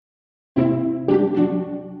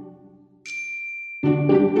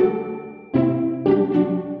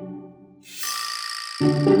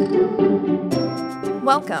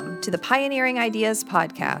Welcome to the Pioneering Ideas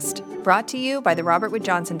podcast, brought to you by the Robert Wood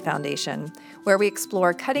Johnson Foundation, where we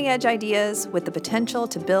explore cutting-edge ideas with the potential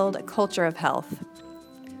to build a culture of health.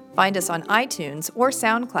 Find us on iTunes or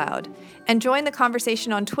SoundCloud, and join the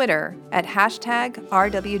conversation on Twitter at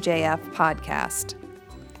 #RWJFpodcast.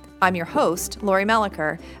 I'm your host, Lori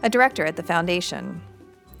Melliker, a director at the Foundation.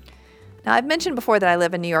 Now, I've mentioned before that I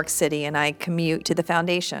live in New York City and I commute to the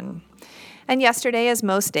Foundation. And yesterday, as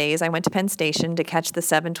most days, I went to Penn Station to catch the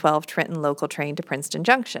 7:12 Trenton local train to Princeton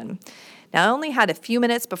Junction. Now, I only had a few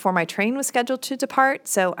minutes before my train was scheduled to depart,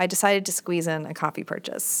 so I decided to squeeze in a coffee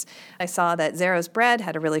purchase. I saw that Zaro's Bread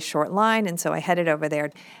had a really short line, and so I headed over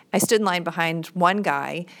there. I stood in line behind one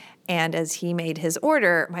guy, and as he made his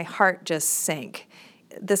order, my heart just sank.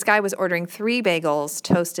 This guy was ordering 3 bagels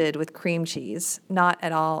toasted with cream cheese, not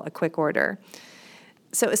at all a quick order.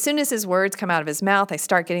 So as soon as his words come out of his mouth, I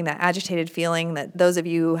start getting that agitated feeling that those of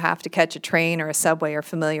you who have to catch a train or a subway are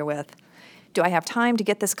familiar with. Do I have time to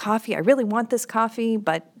get this coffee? I really want this coffee,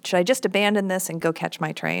 but should I just abandon this and go catch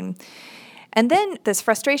my train? And then this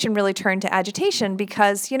frustration really turned to agitation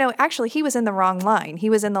because, actually he was in the wrong line. He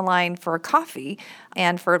was in the line for coffee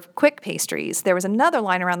and for quick pastries. There was another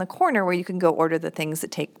line around the corner where you can go order the things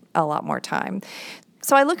that take a lot more time.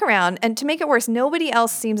 So I look around, and to make it worse, nobody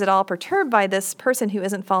else seems at all perturbed by this person who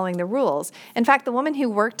isn't following the rules. In fact, the woman who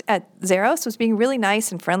worked at Zaro's was being really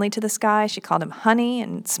nice and friendly to this guy. She called him honey,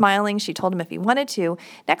 and smiling, she told him if he wanted to,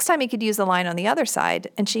 next time he could use the line on the other side,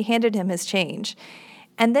 and she handed him his change.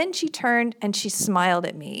 And then she turned and she smiled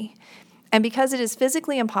at me. And because it is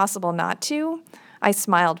physically impossible not to, I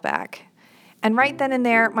smiled back. And right then and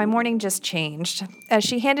there, my morning just changed. As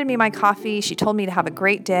she handed me my coffee, she told me to have a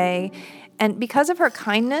great day. And because of her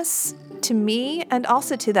kindness to me and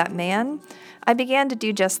also to that man, I began to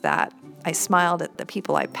do just that. I smiled at the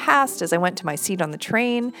people I passed as I went to my seat on the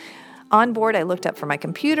train. On board, I looked up from my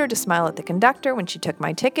computer to smile at the conductor when she took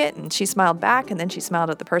my ticket, and she smiled back, and then she smiled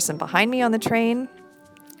at the person behind me on the train.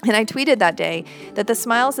 And I tweeted that day that the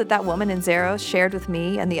smiles that woman in Zaro's shared with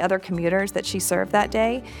me and the other commuters that she served that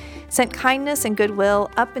day sent kindness and goodwill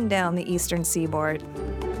up and down the eastern seaboard.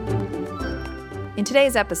 In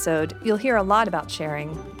today's episode, you'll hear a lot about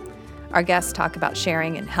sharing. Our guests talk about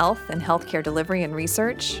sharing in health and healthcare delivery and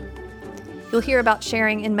research. You'll hear about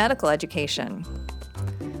sharing in medical education.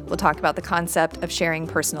 We'll talk about the concept of sharing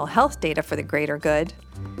personal health data for the greater good.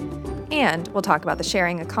 And we'll talk about the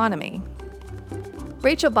sharing economy.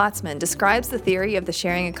 Rachel Botsman describes the theory of the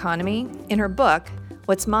sharing economy in her book,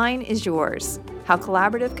 What's Mine is Yours: How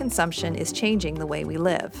Collaborative Consumption is Changing the Way We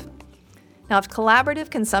Live. Now, if collaborative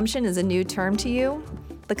consumption is a new term to you,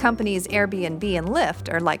 the companies Airbnb and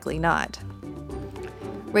Lyft are likely not.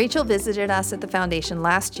 Rachel visited us at the Foundation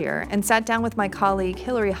last year and sat down with my colleague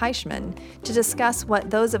Hillary Heichman to discuss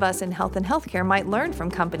what those of us in health and healthcare might learn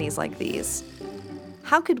from companies like these.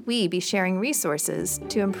 How could we be sharing resources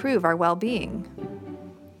to improve our well-being?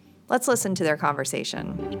 Let's listen to their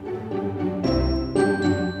conversation.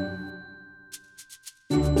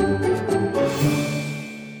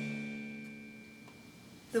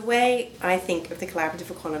 The way I think of the collaborative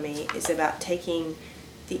economy is about taking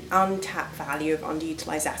the untapped value of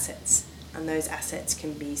underutilized assets. And those assets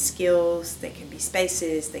can be skills, they can be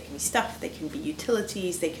spaces, they can be stuff, they can be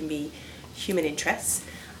utilities, they can be human interests.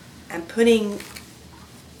 And putting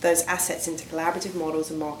those assets into collaborative models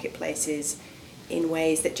and marketplaces in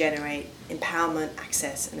ways that generate empowerment,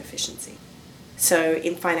 access, and efficiency. So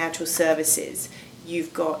in financial services,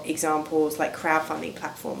 you've got examples like crowdfunding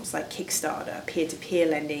platforms like Kickstarter, peer-to-peer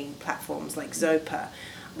lending platforms like Zopa.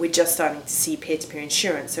 We're just starting to see peer-to-peer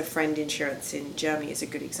insurance, so Friend Insurance in Germany is a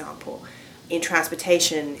good example. In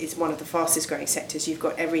transportation, is one of the fastest growing sectors. You've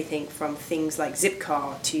got everything from things like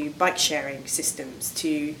Zipcar to bike sharing systems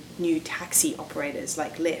to new taxi operators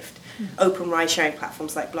like Lyft, open ride sharing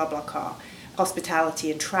platforms like BlaBlaCar.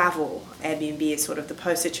 Hospitality and travel, Airbnb is sort of the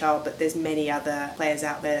poster child, but there's many other players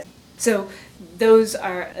out there. So those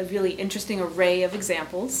are a really interesting array of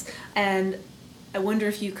examples, and I wonder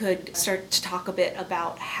if you could start to talk a bit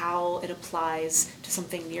about how it applies to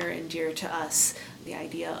something near and dear to us, the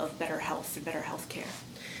idea of better health and better healthcare.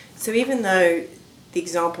 So even though the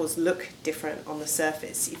examples look different on the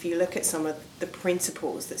surface, if you look at some of the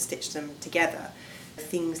principles that stitch them together,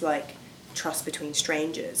 things like trust between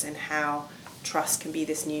strangers and how trust can be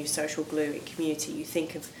this new social glue in community. You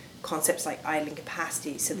think of concepts like idling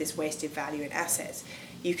capacity, so this wasted value in assets.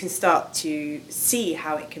 You can start to see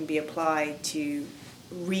how it can be applied to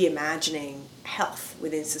reimagining health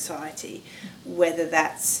within society, whether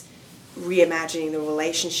that's reimagining the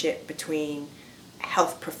relationship between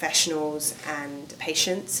health professionals and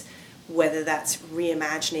patients, whether that's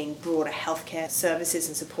reimagining broader healthcare services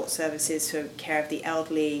and support services for care of the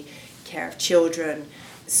elderly, care of children.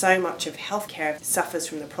 So much of healthcare suffers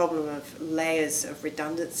from the problem of layers of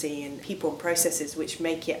redundancy in people and processes which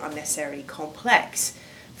make it unnecessarily complex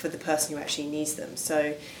for the person who actually needs them.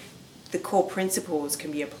 So the core principles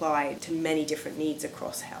can be applied to many different needs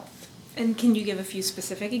across health. And can you give a few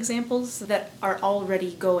specific examples that are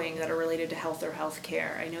already going that are related to health or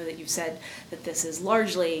healthcare? I know that you've said that this is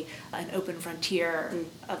largely an open frontier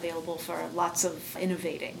available for lots of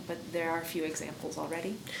innovating, but there are a few examples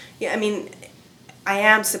already. Yeah, I mean, I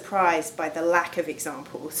am surprised by the lack of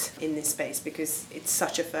examples in this space because it's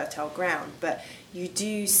such a fertile ground, but you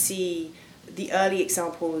do see the early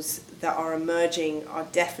examples that are emerging are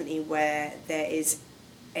definitely where there is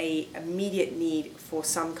a immediate need for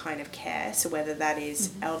some kind of care, so whether that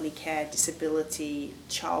is elderly care, disability,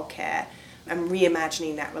 childcare, and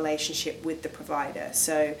reimagining that relationship with the provider.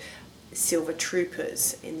 So Silver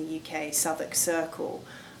Troopers in the UK, Southwark Circle,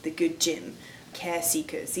 The Good Gym, Care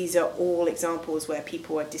Seekers, these are all examples where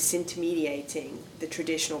people are disintermediating the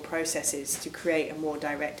traditional processes to create a more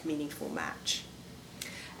direct, meaningful match.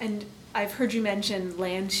 And I've heard you mention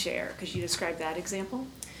Landshare. Could you describe that example?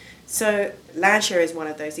 So Landshare is one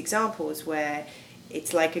of those examples where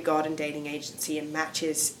it's like a garden dating agency and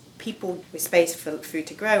matches people with space for food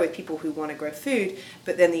to grow with people who want to grow food.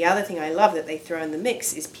 But then the other thing I love that they throw in the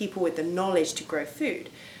mix is people with the knowledge to grow food,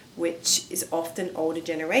 which is often older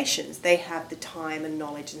generations. They have the time and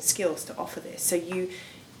knowledge and skills to offer this. So you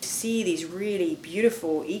see these really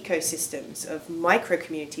beautiful ecosystems of micro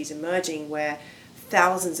communities emerging where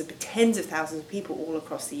tens of thousands of people all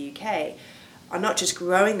across the UK are not just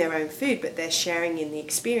growing their own food, but they're sharing in the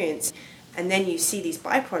experience. And then you see these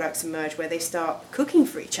byproducts emerge where they start cooking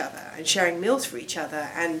for each other and sharing meals for each other,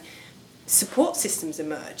 and support systems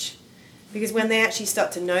emerge. Because when they actually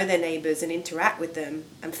start to know their neighbours and interact with them,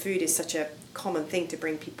 and food is such a common thing to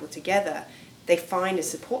bring people together, they find a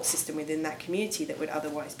support system within that community that would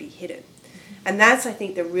otherwise be hidden. And that's, I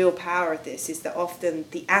think, the real power of this, is that often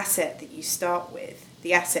the asset that you start with,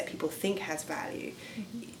 the asset people think has value,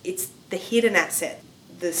 it's the hidden asset,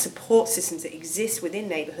 the support systems that exist within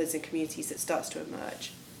neighbourhoods and communities that starts to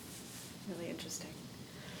emerge. Really interesting.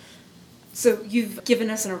 So you've given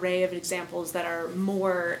us an array of examples that are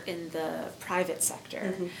more in the private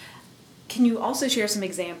sector. Can you also share some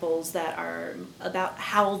examples that are about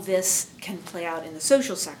how this can play out in the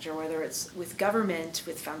social sector, whether it's with government,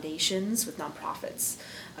 with foundations, with nonprofits?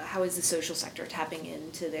 How is the social sector tapping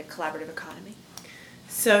into the collaborative economy?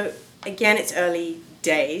 So again, it's early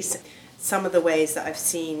days. Some of the ways that I've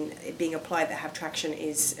seen it being applied that have traction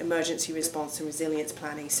is emergency response and resilience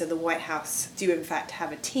planning. So the White House do in fact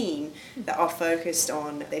have a team that are focused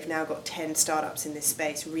on, they've now got 10 startups in this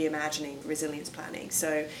space reimagining resilience planning.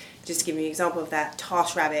 So just to give you an example of that,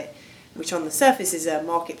 TaskRabbit, which on the surface is a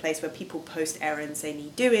marketplace where people post errands they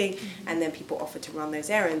need doing and then people offer to run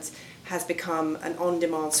those errands, has become an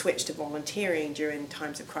on-demand switch to volunteering during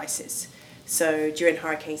times of crisis. So during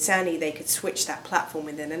Hurricane Sandy, they could switch that platform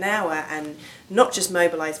within an hour and not just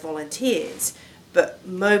mobilize volunteers, but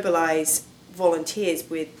mobilize volunteers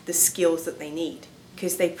with the skills that they need,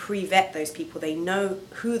 because they pre-vet those people. They know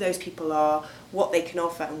who those people are, what they can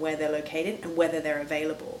offer and where they're located and whether they're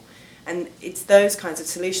available. And it's those kinds of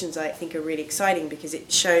solutions I think are really exciting, because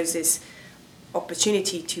it shows this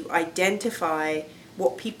opportunity to identify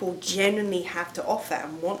what people genuinely have to offer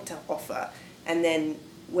and want to offer, and then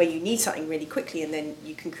where you need something really quickly, and then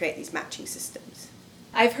you can create these matching systems.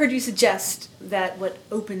 I've heard you suggest that what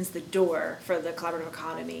opens the door for the collaborative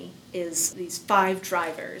economy is these 5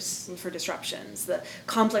 drivers for disruptions: the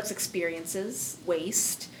complex experiences,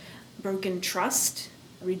 waste, broken trust,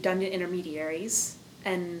 redundant intermediaries,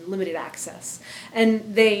 and limited access.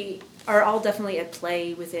 And they are all definitely at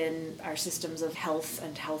play within our systems of health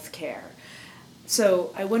and healthcare.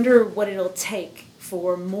 So I wonder what it'll take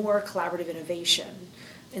for more collaborative innovation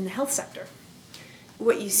in the health sector.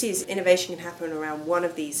 What you see is innovation can happen around one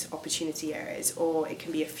of these opportunity areas, or it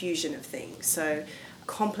can be a fusion of things. So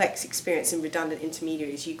complex experience and redundant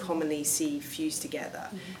intermediaries you commonly see fused together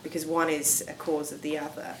because one is a cause of the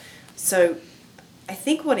other. So I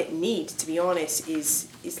think what it needs, to be honest, is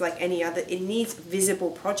like any other, it needs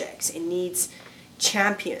visible projects. It needs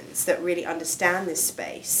champions that really understand this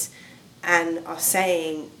space and are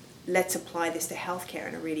saying, let's apply this to healthcare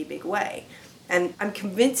in a really big way. And I'm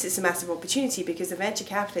convinced it's a massive opportunity, because the venture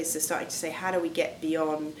capitalists are starting to say, how do we get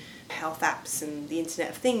beyond health apps and the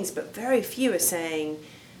Internet of Things? But very few are saying,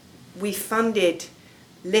 we funded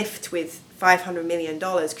Lyft with $500 million.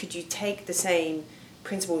 Could you take the same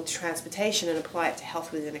principle to transportation and apply it to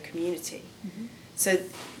health within a community? So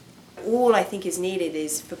All I think is needed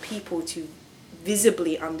is for people to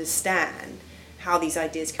visibly understand how these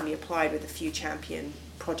ideas can be applied with a few champion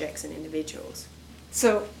projects and individuals.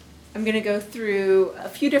 So I'm going to go through a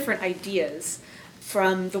few different ideas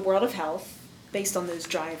from the world of health based on those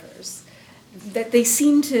drivers. That they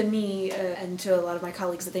seem to me and to a lot of my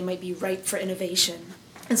colleagues that they might be ripe for innovation.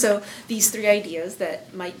 And so these 3 ideas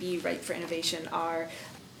that might be ripe for innovation are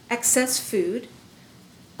excess food,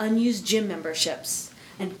 unused gym memberships,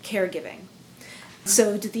 and caregiving.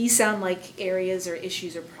 So do these sound like areas or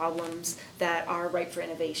issues or problems that are ripe for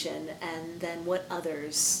innovation? And then what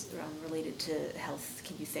others related to health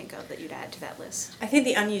can you think of that you'd add to that list? I think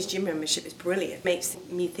the unused gym membership is brilliant. It makes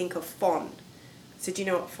me think of FON. So do you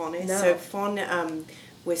know what FON is? No. So FON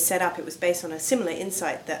was set up, it was based on a similar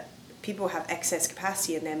insight that people have excess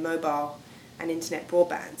capacity in their mobile and internet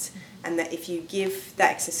broadbands, and that if you give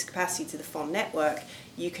that excess capacity to the FON network,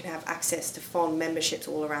 you can have access to FON memberships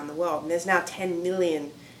all around the world. And there's now 10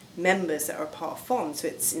 million members that are a part of FON, so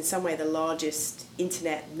it's in some way the largest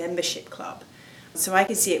internet membership club. So I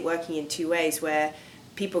can see it working in 2 ways, where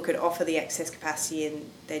people could offer the excess capacity in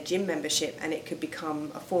their gym membership and it could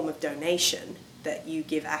become a form of donation that you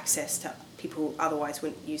give access to people who otherwise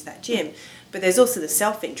wouldn't use that gym. But there's also the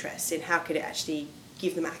self-interest in how could it actually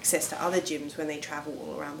give them access to other gyms when they travel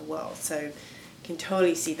all around the world. So can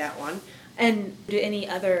totally see that one. And do any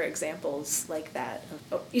other examples like that,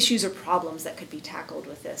 of issues or problems that could be tackled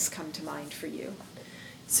with this, come to mind for you?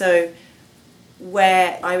 So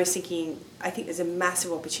where I was thinking, I think there's a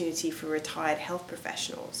massive opportunity for retired health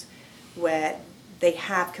professionals where they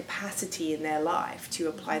have capacity in their life to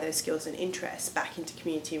apply those skills and interests back into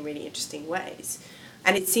community in really interesting ways.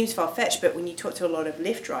 And it seems far-fetched, but when you talk to a lot of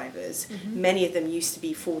Lyft drivers, many of them used to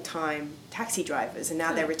be full-time taxi drivers, and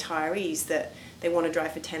now they're retirees that they want to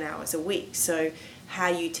drive for 10 hours a week. So how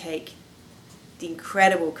you take the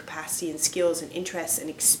incredible capacity and skills and interests and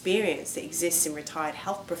experience that exists in retired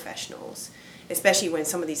health professionals, especially when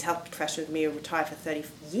some of these health professionals may have retired for 30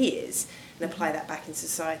 years, and apply that back in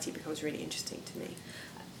society becomes really interesting to me.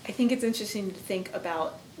 I think it's interesting to think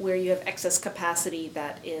about where you have excess capacity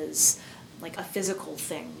that is like a physical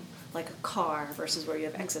thing, like a car, versus where you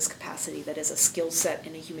have excess capacity that is a skill set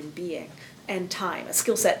in a human being, and time, a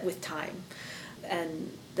skill set with time,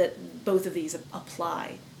 and that both of these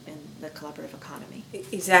apply in the collaborative economy.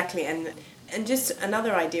 Exactly, and just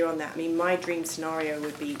another idea on that, I mean, my dream scenario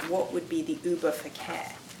would be, what would be the Uber for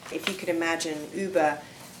care? If you could imagine Uber,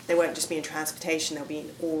 they won't just be in transportation, they'll be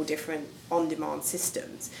in all different on-demand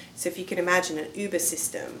systems. So if you could imagine an Uber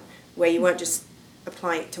system where you weren't just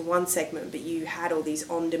applying it to one segment, but you had all these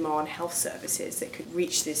on-demand health services that could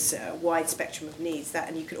reach this wide spectrum of needs,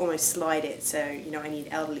 and you could almost slide it, so, I need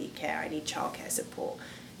elderly care, I need childcare support,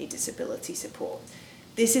 I need disability support.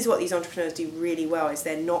 This is what these entrepreneurs do really well, is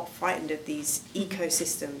they're not frightened of these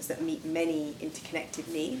ecosystems that meet many interconnected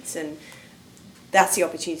needs, and that's the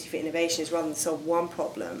opportunity for innovation, is rather than solve one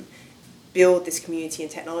problem, build this community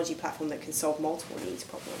and technology platform that can solve multiple needs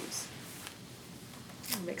problems.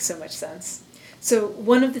 That makes so much sense. So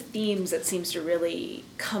one of the themes that seems to really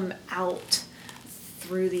come out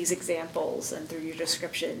through these examples and through your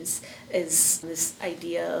descriptions is this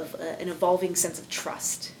idea of an evolving sense of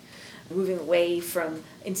trust, moving away from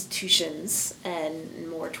institutions and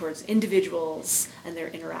more towards individuals and their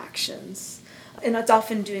interactions. And that's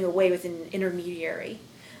often doing away with an intermediary.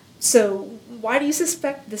 So why do you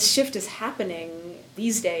suspect this shift is happening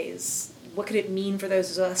these days? What could it mean for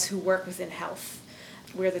those of us who work within health,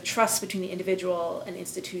 where the trust between the individual and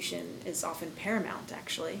institution is often paramount,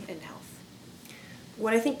 actually, in health?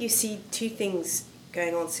 Well, I think you see 2 things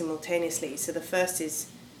going on simultaneously. So the first is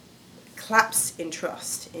collapse in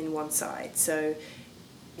trust in one side. So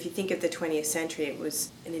if you think of the 20th century, it was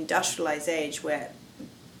an industrialized age where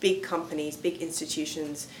big companies, big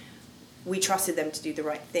institutions, we trusted them to do the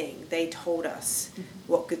right thing. They told us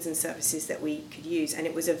what goods and services that we could use, and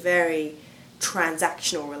it was a very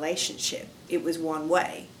transactional relationship. It was one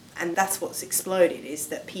way, and that's what's exploded, is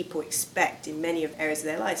that people expect in many of areas of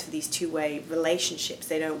their lives for these 2-way relationships.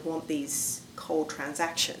 They don't want these cold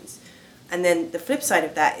transactions. And then the flip side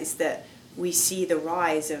of that is that we see the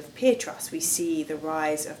rise of peer trust. We see the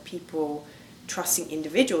rise of people trusting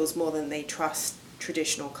individuals more than they trust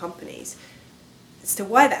traditional companies. As to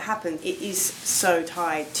why that happens, it is so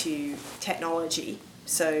tied to technology.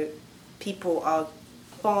 So people are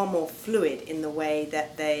far more fluid in the way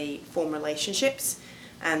that they form relationships,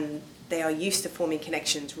 and they are used to forming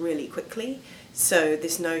connections really quickly. So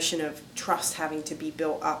this notion of trust having to be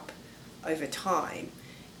built up over time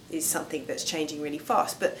is something that's changing really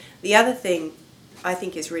fast. But the other thing I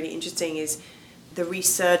think is really interesting is the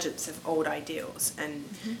resurgence of old ideals. And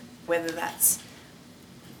whether that's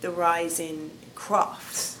the rise in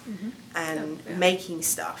crafts and making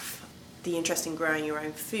stuff, the interest in growing your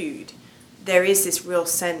own food. There is this real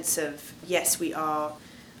sense of, yes, we are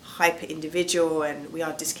hyper individual and we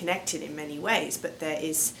are disconnected in many ways, but there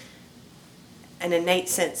is an innate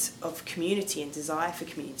sense of community and desire for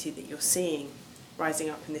community that you're seeing rising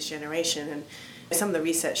up in this generation. And some of the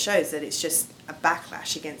research shows that it's just a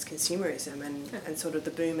backlash against consumerism and sort of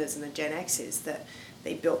the boomers and the Gen X's, that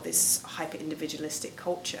they built this hyper individualistic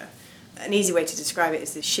culture. An easy way to describe it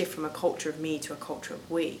is this shift from a culture of me to a culture of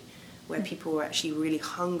we, where people were actually really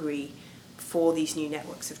hungry for these new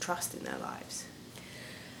networks of trust in their lives.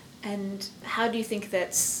 And how do you think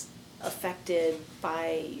that's affected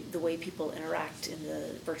by the way people interact in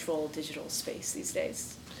the virtual digital space these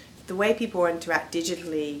days? The way people interact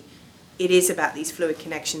digitally, it is about these fluid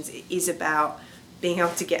connections. It is about being able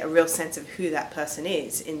to get a real sense of who that person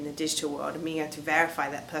is in the digital world and being able to verify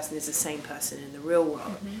that person is the same person in the real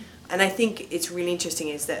world. And I think it's really interesting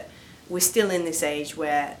is that we're still in this age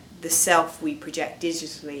where the self we project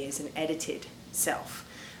digitally is an edited self.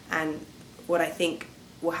 And what I think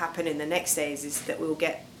will happen in the next days is that we'll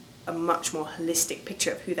get a much more holistic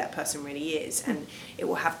picture of who that person really is, and it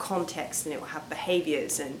will have context and it will have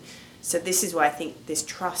behaviors. And so this is why I think this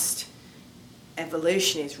trust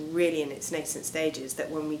evolution is really in its nascent stages,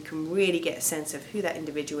 that when we can really get a sense of who that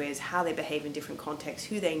individual is, how they behave in different contexts,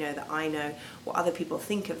 who they know that I know, what other people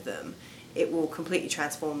think of them, it will completely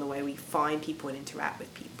transform the way we find people and interact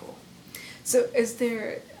with people. So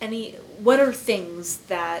what are things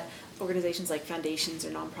that organizations like foundations or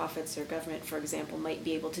nonprofits or government, for example, might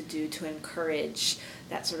be able to do to encourage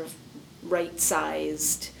that sort of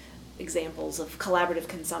right-sized examples of collaborative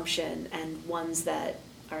consumption, and ones that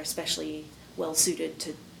are especially well-suited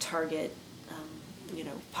to target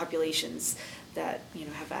populations that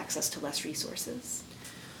have access to less resources?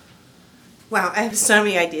 Wow, I have so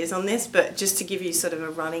many ideas on this, but just to give you sort of a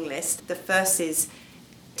running list, the first is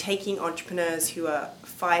taking entrepreneurs who are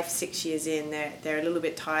 5-6 years in, they're a little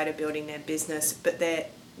bit tired of building their business, but they're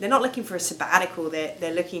not looking for a sabbatical.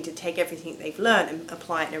 They're looking to take everything they've learned and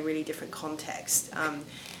apply it in a really different context.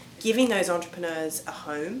 Giving those entrepreneurs a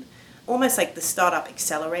home, almost like the Startup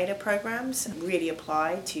Accelerator programs really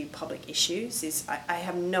apply to public issues. I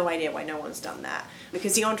have no idea why no one's done that,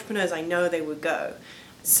 because the entrepreneurs, I know they would go.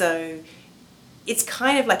 So it's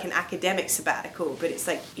kind of like an academic sabbatical, but it's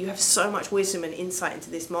like you have so much wisdom and insight into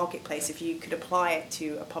this marketplace. If you could apply it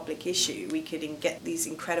to a public issue, we could get these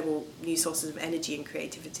incredible new sources of energy and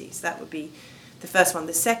creativity. So that would be the first one.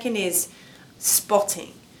 The second is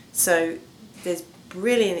spotting. So there's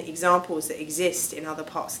brilliant examples that exist in other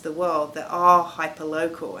parts of the world that are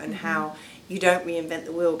hyper-local, and how you don't reinvent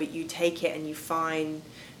the wheel, but you take it and you find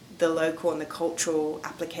the local and the cultural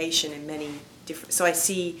application in many different... So I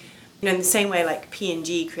see... in the same way like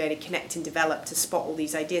P&G created Connect and Develop to spot all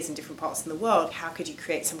these ideas in different parts of the world, how could you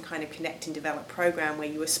create some kind of Connect and Develop program where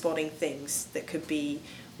you were spotting things that could be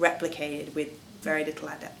replicated with very little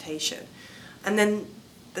adaptation? And then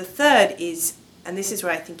the third is, and this is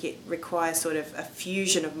where I think it requires sort of a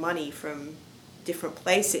fusion of money from different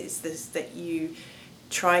places, that you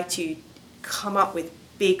try to come up with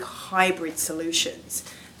big hybrid solutions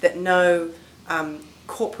that no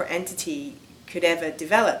corporate entity could ever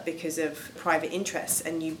develop because of private interests,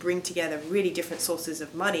 and you bring together really different sources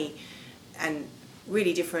of money and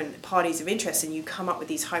really different parties of interest, and you come up with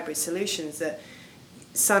these hybrid solutions that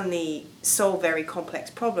suddenly solve very complex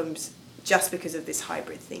problems just because of this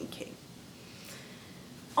hybrid thinking.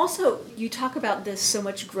 Also, you talk about this so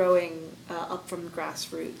much growing up from the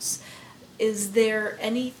grassroots. Is there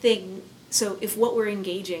anything, so if what we're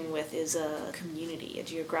engaging with is a community, a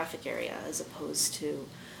geographic area, as opposed to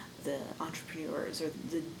the entrepreneurs or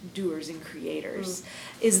the doers and creators,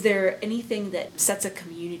 is there anything that sets a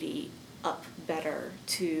community up better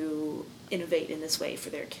to innovate in this way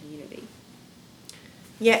for their community?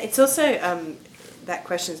 Yeah, it's also, that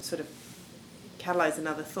question sort of catalyzed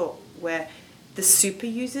another thought, where the super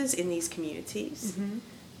users in these communities,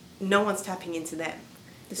 no one's tapping into them.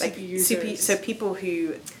 The super users. So people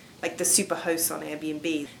who... like the super hosts on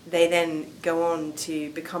Airbnb, they then go on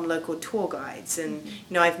to become local tour guides. And,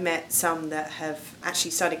 I've met some that have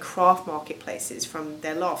actually started craft marketplaces from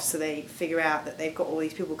their lofts. So they figure out that they've got all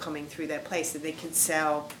these people coming through their place that they can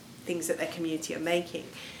sell things that their community are making.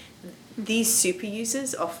 These super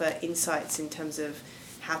users offer insights in terms of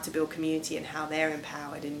how to build community and how they're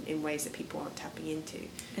empowered in ways that people aren't tapping into.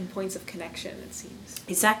 And points of connection, it seems.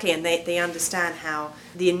 Exactly, and they understand how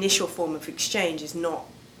the initial form of exchange is not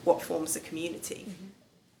what forms the community.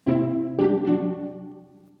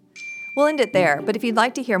 Well, We'll end it there, but if you'd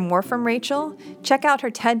like to hear more from Rachel, check out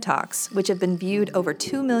her TED Talks, which have been viewed over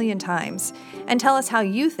 2 million times, and tell us how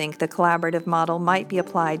you think the collaborative model might be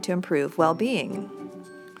applied to improve well-being.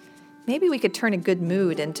 Maybe we could turn a good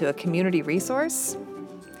mood into a community resource?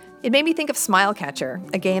 It made me think of Smile Catcher,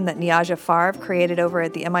 a game that Niaja Favre created over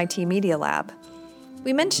at the MIT Media Lab.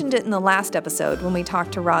 We mentioned it in the last episode when we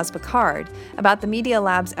talked to Roz Picard about the Media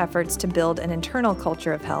Lab's efforts to build an internal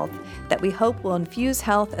culture of health that we hope will infuse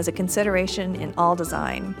health as a consideration in all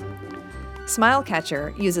design. Smile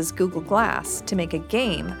Catcher uses Google Glass to make a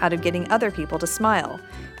game out of getting other people to smile,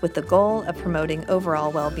 with the goal of promoting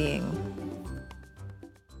overall well-being.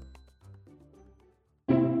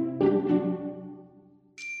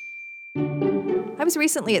 I was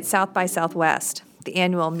recently at South by Southwest, the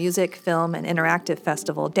annual music, film, and interactive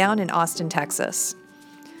festival down in Austin, Texas.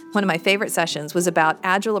 One of my favorite sessions was about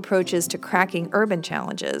agile approaches to cracking urban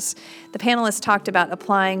challenges. The panelists talked about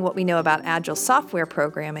applying what we know about agile software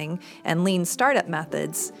programming and lean startup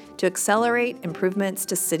methods to accelerate improvements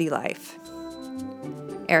to city life.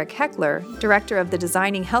 Eric Heckler, director of the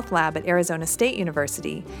Designing Health Lab at Arizona State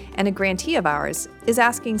University and a grantee of ours, is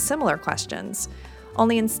asking similar questions.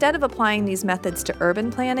 Only instead of applying these methods to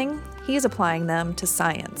urban planning, he's applying them to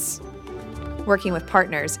science. Working with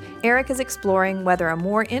partners, Eric is exploring whether a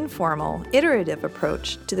more informal, iterative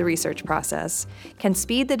approach to the research process can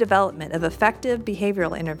speed the development of effective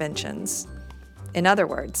behavioral interventions. In other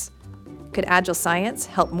words, could agile science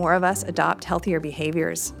help more of us adopt healthier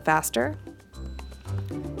behaviors faster?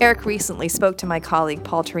 Eric recently spoke to my colleague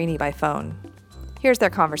Paul Torini by phone. Here's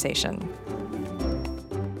their conversation.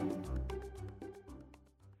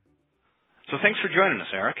 So thanks for joining us,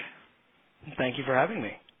 Eric. Thank you for having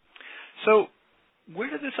me. So where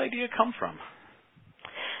did this idea come from?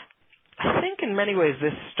 I think in many ways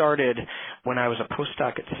this started when I was a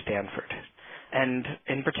postdoc at Stanford. And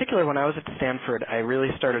in particular, when I was at Stanford, I really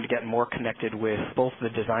started to get more connected with both the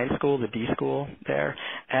design school, the D school there,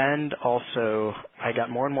 and also I got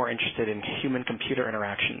more and more interested in human-computer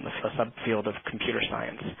interaction, a subfield of computer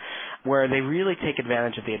science, where they really take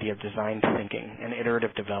advantage of the idea of design thinking and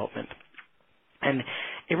iterative development. And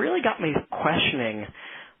it really got me questioning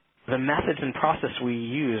the methods and process we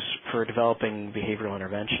use for developing behavioral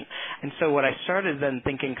intervention. And so what I started then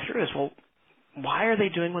thinking through is, well, why are they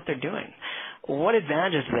doing what they're doing? What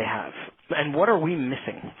advantages do they have? And what are we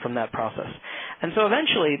missing from that process? And so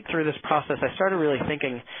eventually, through this process, I started really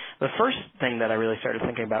thinking, the first thing that I really started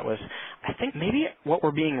thinking about was, I think maybe what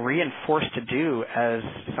we're being reinforced to do as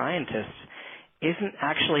scientists isn't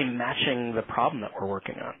actually matching the problem that we're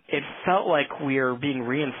working on. It felt like we're being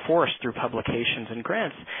reinforced through publications and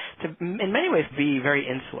grants to, in many ways, be very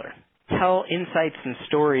insular, tell insights and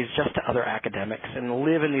stories just to other academics and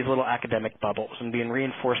live in these little academic bubbles and being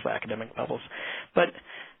reinforced by academic bubbles. But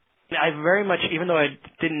I very much, even though I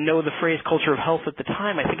didn't know the phrase culture of health at the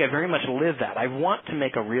time, I think I very much live that. I want to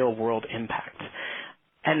make a real world impact.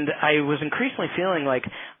 And I was increasingly feeling like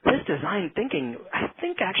this design thinking, I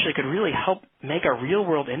think actually could really help make a real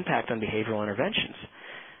world impact on behavioral interventions.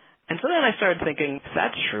 And so then I started thinking, if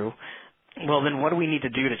that's true, well, then what do we need to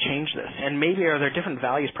do to change this? And maybe are there different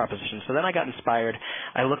values propositions? So then I got inspired.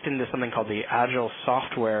 I looked into something called the Agile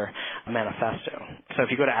Software Manifesto. So if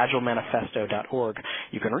you go to agilemanifesto.org,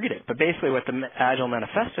 you can read it. But basically what the Agile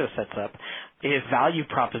Manifesto sets up is value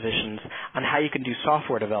propositions on how you can do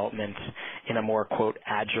software development in a more, quote,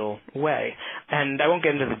 agile way. And I won't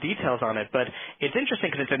get into the details on it, but it's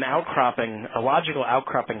interesting because it's an outcropping, a logical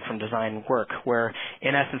outcropping from design work where,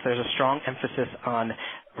 in essence, there's a strong emphasis on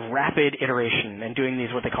rapid iteration and doing these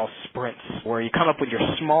what they call sprints, where you come up with your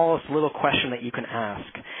smallest little question that you can ask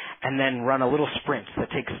and then run a little sprint that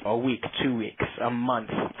takes a week, 2 weeks, a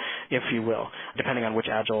month, if you will, depending on which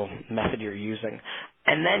agile method you're using.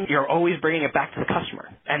 And then you're always bringing it back to the customer.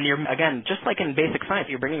 And you're, again, just like in basic science,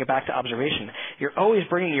 you're bringing it back to observation. You're always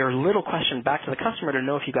bringing your little question back to the customer to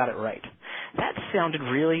know if you got it right. That sounded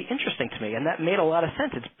really interesting to me, and that made a lot of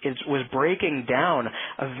sense. It was breaking down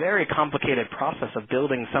a very complicated process of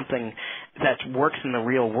building something that works in the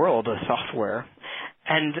real world, a software,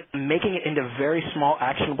 and making it into very small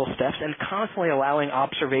actionable steps and constantly allowing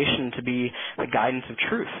observation to be the guidance of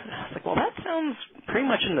truth. I was like, well, that sounds pretty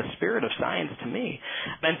much in the spirit of science to me.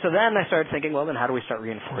 And so then I started thinking, well, then how do we start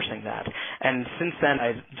reinforcing that? And since then,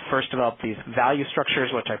 I first developed these value structures,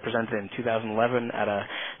 which I presented in 2011 at a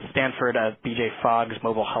Stanford BJ Fogg's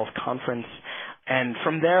Mobile Health Conference. And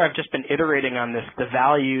from there, I've just been iterating on this, the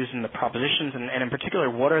values and the propositions, and in particular,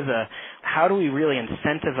 how do we really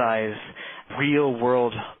incentivize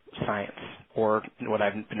real-world science, or what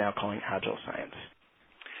I've been now calling agile science?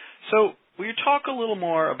 So will you talk a little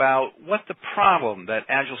more about what the problem that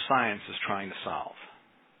Agile Science is trying to solve?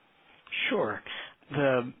 Sure.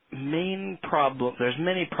 The main problem, there's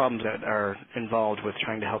many problems that are involved with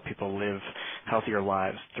trying to help people live healthier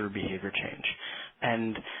lives through behavior change.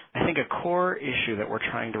 And I think a core issue that we're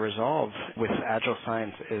trying to resolve with Agile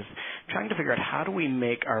Science is trying to figure out how do we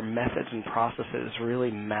make our methods and processes really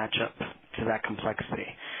match up to that complexity.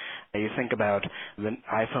 You think about the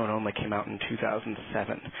iPhone only came out in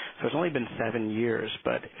 2007, so it's only been 7 years,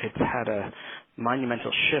 but it's had a monumental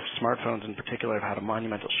shift. Smartphones in particular have had a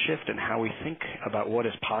monumental shift in how we think about what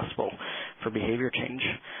is possible for behavior change.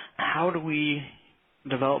 How do we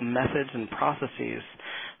develop methods and processes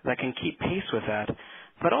that can keep pace with that,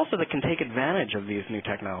 but also that can take advantage of these new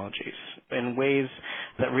technologies in ways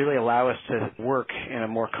that really allow us to work in a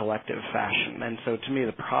more collective fashion? And so to me,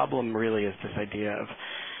 the problem really is this idea of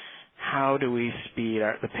how do we speed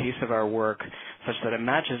the pace of our work such that it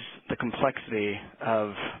matches the complexity of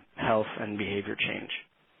health and behavior change?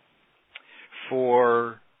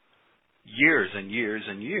 For years and years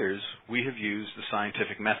and years, we have used the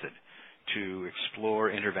scientific method to explore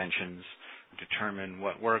interventions, determine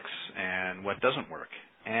what works and what doesn't work.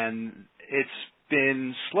 And it's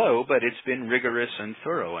been slow, but it's been rigorous and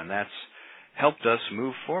thorough, and that's helped us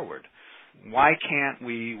move forward. Why can't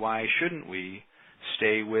we, why shouldn't we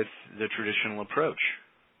stay with the traditional approach?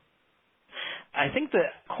 I think the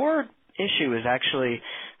core issue is actually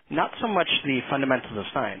not so much the fundamentals of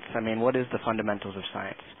science. I mean, what is the fundamentals of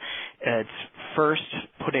science? It's first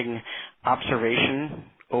putting observation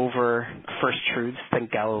over first truths.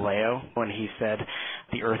 Think Galileo when he said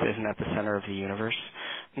the Earth isn't at the center of the universe.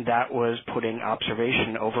 That was putting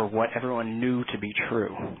observation over what everyone knew to be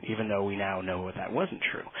true, even though we now know that wasn't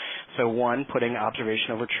true. So one, putting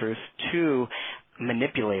observation over truth. Two,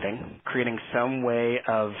 manipulating, creating some way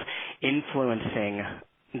of influencing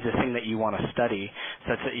the thing that you want to study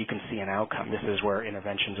such that you can see an outcome. This is where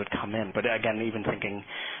interventions would come in. But again, even thinking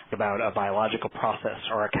about a biological process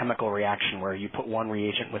or a chemical reaction where you put one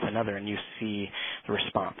reagent with another and you see the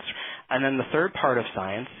response. And then the third part of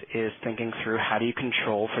science is thinking through how do you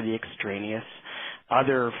control for the extraneous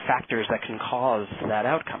other factors that can cause that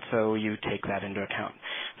outcome. So you take that into account.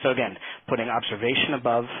 So again, putting observation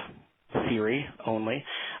above theory only,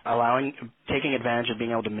 taking advantage of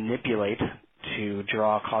being able to manipulate to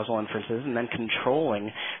draw causal inferences, and then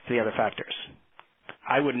controlling the other factors.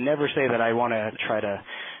 I would never say that I want to try to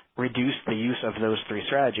reduce the use of those three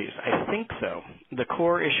strategies. I think, though, the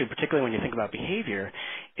core issue, particularly when you think about behavior,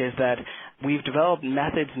 is that we've developed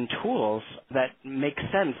methods and tools that make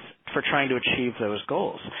sense for trying to achieve those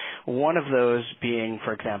goals. One of those being,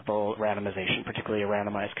 for example, randomization, particularly a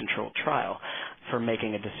randomized controlled trial for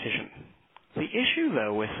making a decision. The issue,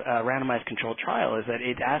 though, with a randomized controlled trial is that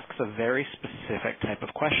it asks a very specific type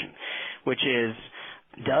of question, which is,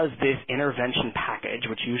 does this intervention package,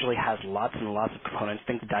 which usually has lots and lots of components,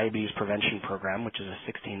 think the diabetes prevention program, which is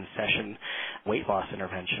a 16-session weight loss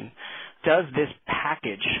intervention, does this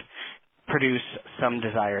package produce some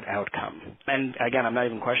desired outcome? And again, I'm not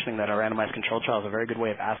even questioning that a randomized controlled trial is a very good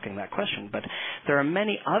way of asking that question, but there are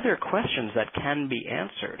many other questions that can be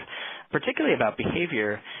answered, particularly about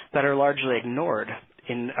behavior, that are largely ignored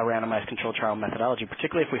in a randomized controlled trial methodology,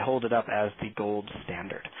 particularly if we hold it up as the gold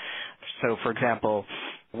standard. So, for example,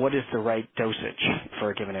 what is the right dosage for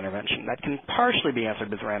a given intervention? That can partially be answered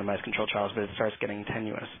with randomized controlled trials, but it starts getting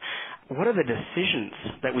tenuous. What are the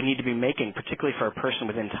decisions that we need to be making, particularly for a person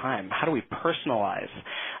within time? How do we personalize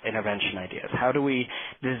intervention ideas? How do we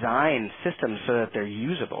design systems so that they're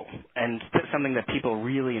usable and something that people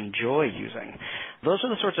really enjoy using? Those are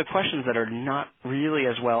the sorts of questions that are not really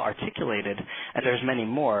as well articulated, and there's many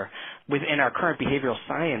more, within our current behavioral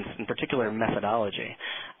science, in particular methodology.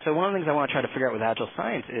 So one of the things I want to try to figure out with Agile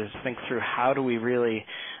Science is think through how do we really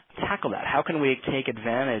tackle that? How can we take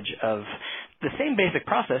advantage of the same basic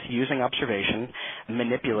process, using observation,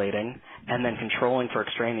 manipulating, and then controlling for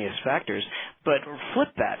extraneous factors, but flip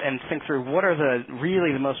that and think through what are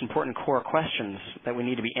the most important core questions that we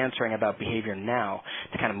need to be answering about behavior now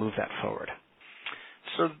to kind of move that forward.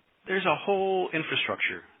 So there's a whole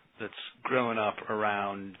infrastructure that's grown up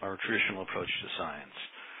around our traditional approach to science.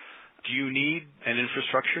 Do you need an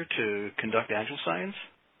infrastructure to conduct Agile Science?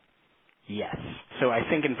 Yes. So I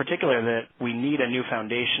think in particular that we need a new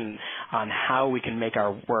foundation on how we can make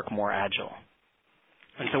our work more agile.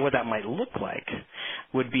 And so what that might look like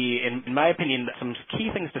would be, in my opinion, some key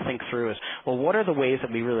things to think through is, well, what are the ways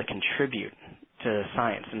that we really contribute to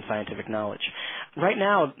science and scientific knowledge? Right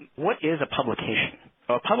now, what is a publication?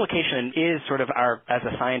 A publication is sort of as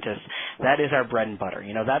a scientist, That is our bread and butter.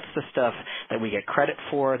 That's the stuff that we get credit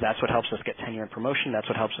for. That's what helps us get tenure and promotion. That's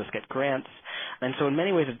what helps us get grants. And so in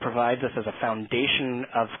many ways it provides us as a foundation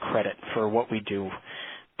of credit for what we do.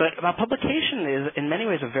 But publication is in many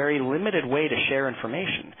ways a very limited way to share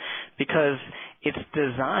information because it's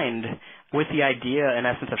designed with the idea, in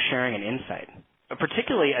essence, of sharing an insight,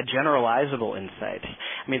 particularly a generalizable insight.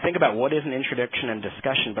 I mean, think about what is an introduction and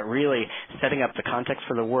discussion, but really setting up the context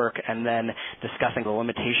for the work and then discussing the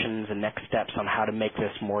limitations and next steps on how to make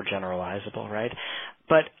this more generalizable, right?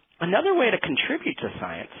 But another way to contribute to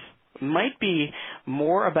science might be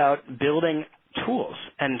more about building tools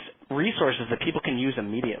and resources that people can use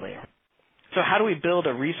immediately. So how do we build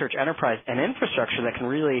a research enterprise and infrastructure that can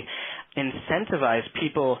really incentivize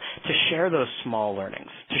people to share those small learnings,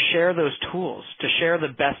 to share those tools, to share the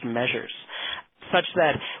best measures, such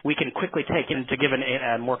that we can quickly take, and to give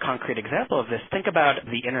a more concrete example of this, think about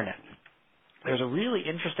the Internet. There's a really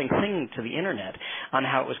interesting thing to the Internet on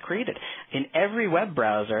how it was created. In every web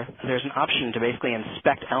browser, there's an option to basically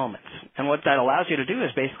inspect elements. And what that allows you to do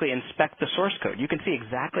is basically inspect the source code. You can see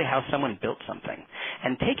exactly how someone built something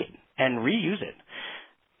and take it and reuse it.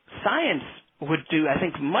 Science would do, I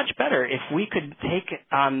think, much better if we could take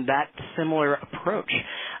on that similar approach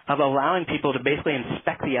of allowing people to basically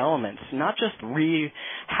inspect the elements, not just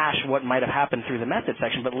rehash what might have happened through the method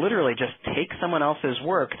section, but literally just take someone else's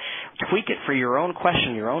work, tweak it for your own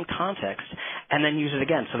question, your own context, and then use it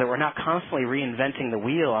again so that we're not constantly reinventing the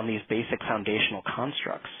wheel on these basic foundational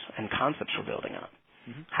constructs and concepts we're building on.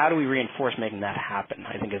 Mm-hmm. How do we reinforce making that happen,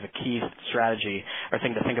 I think, is a key strategy or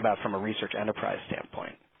thing to think about from a research enterprise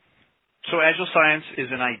standpoint. So Agile Science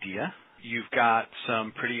is an idea. You've got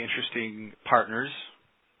some pretty interesting partners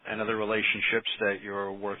and other relationships that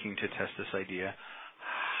you're working to test this idea.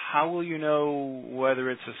 How will you know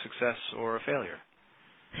whether it's a success or a failure?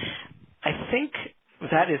 I think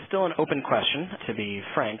that is still an open question, to be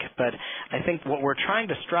frank, but I think what we're trying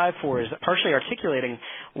to strive for is partially articulating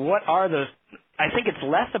what are those. I think it's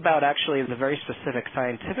less about actually the very specific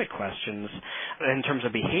scientific questions in terms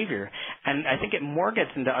of behavior, and I think it more gets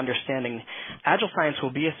into understanding Agile Science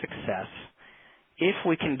will be a success if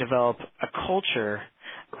we can develop a culture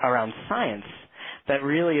around science that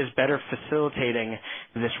really is better facilitating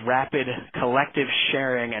this rapid collective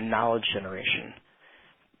sharing and knowledge generation.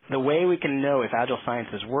 The way we can know if Agile Science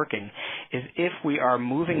is working is if we are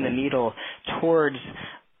moving the needle towards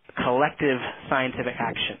collective scientific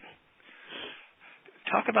action.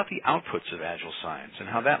 Talk about the outputs of Agile Science and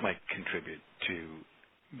how that might contribute to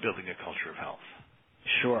building a culture of health.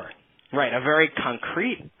 Sure. Right. A very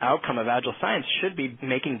concrete outcome of Agile Science should be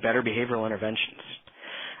making better behavioral interventions,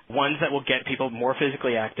 ones that will get people more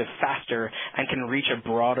physically active faster and can reach a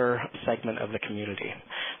broader segment of the community,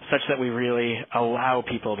 such that we really allow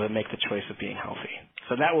people to make the choice of being healthy.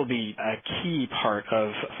 So that will be a key part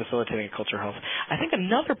of facilitating a culture of health. I think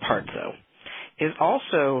another part, though, is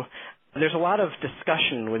also there's a lot of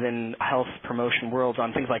discussion within health promotion worlds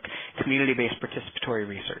on things like community-based participatory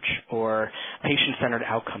research or patient-centered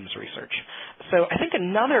outcomes research. So I think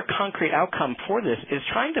another concrete outcome for this is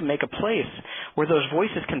trying to make a place where those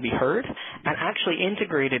voices can be heard and actually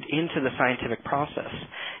integrated into the scientific process.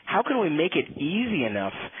 How can we make it easy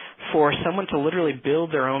enough for someone to literally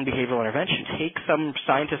build their own behavioral intervention, take some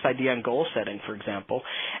scientist idea on goal setting, for example,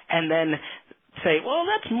 and then say, well,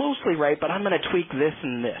 that's mostly right, but I'm going to tweak this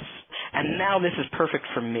and this. And now this is perfect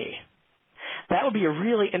for me. That would be a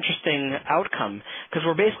really interesting outcome because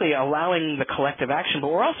we're basically allowing the collective action,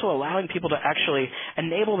 but we're also allowing people to actually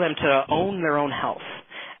enable them to own their own health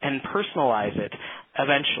and personalize it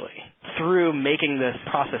eventually through making this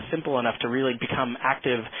process simple enough to really become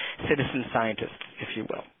active citizen scientists, if you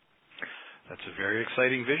will. That's a very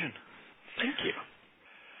exciting vision. Thank you.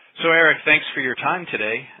 So, Eric, thanks for your time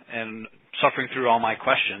today and suffering through all my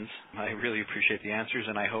questions. I really appreciate the answers,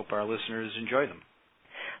 and I hope our listeners enjoy them.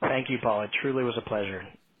 Thank you, Paul. It truly was a pleasure.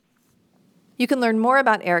 You can learn more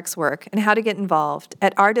about Eric's work and how to get involved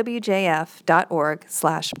at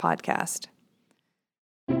rwjf.org/podcast.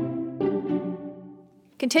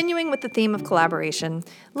 Continuing with the theme of collaboration,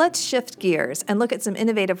 let's shift gears and look at some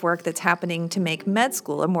innovative work that's happening to make med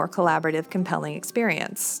school a more collaborative, compelling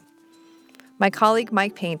experience. My colleague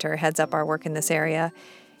Mike Painter heads up our work in this area.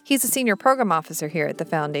 He's a senior program officer here at the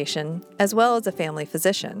Foundation, as well as a family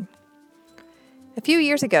physician. A few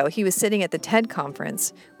years ago, he was sitting at the TED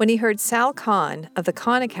conference when he heard Sal Khan of the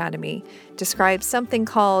Khan Academy describe something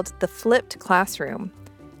called the flipped classroom,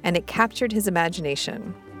 and it captured his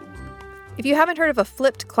imagination. If you haven't heard of a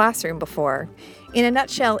flipped classroom before, in a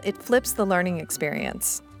nutshell, it flips the learning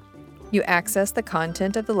experience. You access the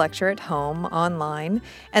content of the lecture at home, online,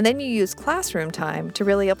 and then you use classroom time to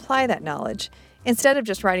really apply that knowledge, instead of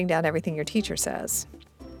just writing down everything your teacher says.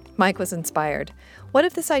 Mike was inspired. What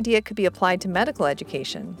if this idea could be applied to medical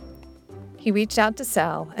education? He reached out to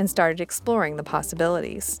Sal and started exploring the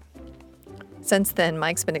possibilities. Since then,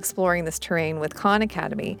 Mike's been exploring this terrain with Khan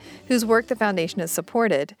Academy, whose work the Foundation has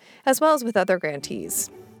supported, as well as with other grantees.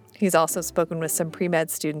 He's also spoken with some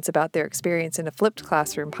pre-med students about their experience in a flipped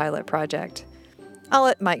classroom pilot project. I'll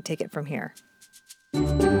let Mike take it from here.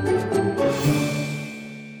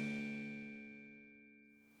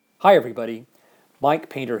 Hi, everybody. Mike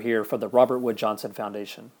Painter here for the Robert Wood Johnson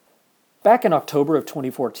Foundation. Back in October of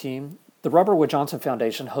 2014, the Robert Wood Johnson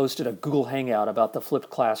Foundation hosted a Google Hangout about the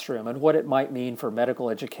flipped classroom and what it might mean for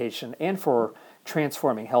medical education and for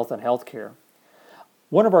transforming health and healthcare.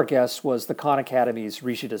 One of our guests was the Khan Academy's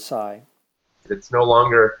Rishi Desai. It's no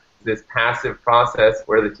longer this passive process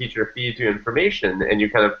where the teacher feeds you information and you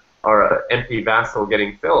kind of are an empty vessel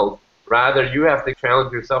getting filled. Rather, you have to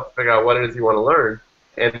challenge yourself to figure out what it is you want to learn.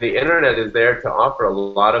 And the internet is there to offer a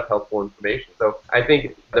lot of helpful information. So I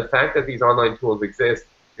think the fact that these online tools exist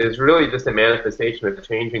is really just a manifestation of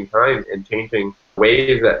changing times and changing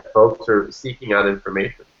ways that folks are seeking out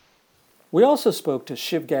information. We also spoke to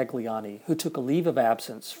Shiv Gagliani, who took a leave of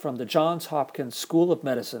absence from the Johns Hopkins School of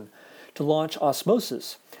Medicine to launch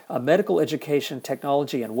Osmosis, a medical education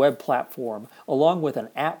technology and web platform, along with an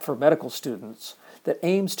app for medical students that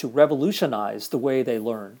aims to revolutionize the way they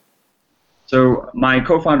learn. So my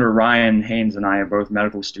co-founder Ryan Haynes and I are both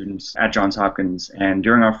medical students at Johns Hopkins, and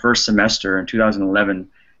during our first semester in 2011,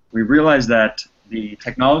 we realized that the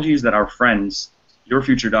technologies that our friends, your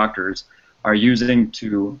future doctors, are using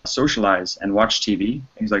to socialize and watch TV,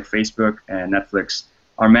 things like Facebook and Netflix,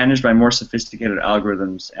 are managed by more sophisticated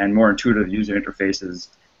algorithms and more intuitive user interfaces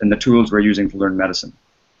than the tools we're using to learn medicine.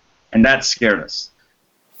 And that scared us.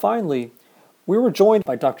 Finally, we were joined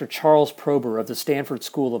by Dr. Charles Prober of the Stanford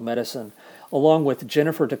School of Medicine, along with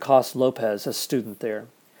Jennifer DeCoste Lopez, a student there.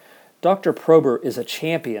 Dr. Prober is a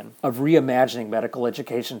champion of reimagining medical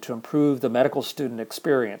education to improve the medical student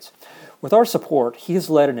experience. With our support, he has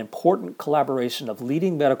led an important collaboration of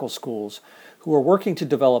leading medical schools who are working to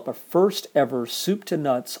develop a first-ever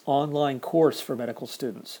soup-to-nuts online course for medical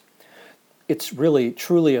students. It's really,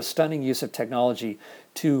 truly a stunning use of technology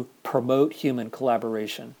to promote human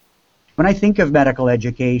collaboration. When I think of medical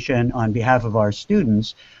education on behalf of our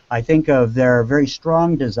students, I think of their very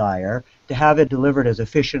strong desire to have it delivered as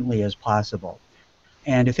efficiently as possible.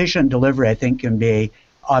 And efficient delivery, I think, can be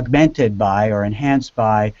augmented by or enhanced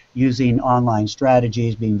by using online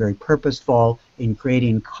strategies, being very purposeful in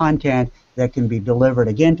creating content that can be delivered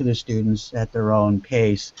again to the students at their own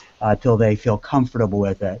pace till they feel comfortable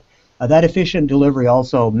with it. That efficient delivery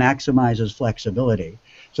also maximizes flexibility.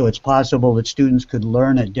 So it's possible that students could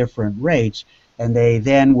learn at different rates, and they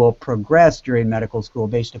then will progress during medical school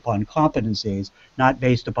based upon competencies, not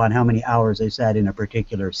based upon how many hours they sat in a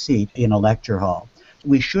particular seat in a lecture hall.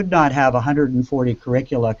 We should not have 140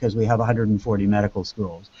 curricula because we have 140 medical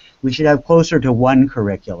schools. We should have closer to one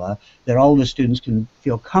curricula that all the students can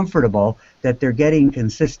feel comfortable that they're getting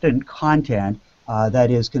consistent content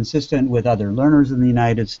that is consistent with other learners in the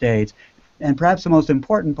United States. And perhaps the most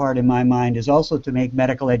important part in my mind is also to make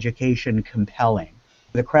medical education compelling.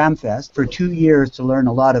 The Cramfest, for 2 years to learn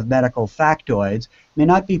a lot of medical factoids, may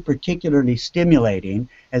not be particularly stimulating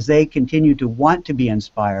as they continue to want to be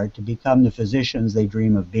inspired to become the physicians they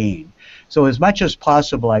dream of being. So as much as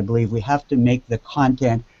possible, I believe we have to make the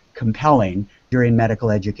content compelling during medical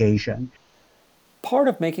education. Part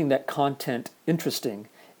of making that content interesting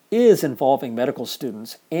is involving medical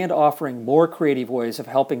students and offering more creative ways of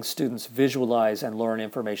helping students visualize and learn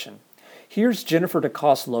information. Here's Jennifer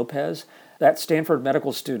DeCoste Lopez, that Stanford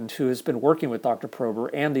medical student who has been working with Dr. Prober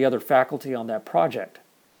and the other faculty on that project.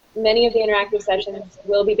 Many of the interactive sessions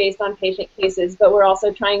will be based on patient cases, but we're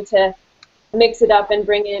also trying to mix it up and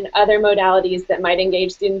bring in other modalities that might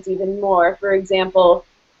engage students even more. For example,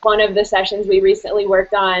 one of the sessions we recently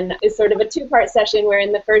worked on is sort of a two-part session where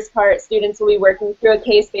in the first part, students will be working through a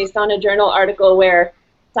case based on a journal article where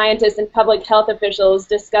scientists and public health officials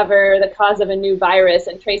discover the cause of a new virus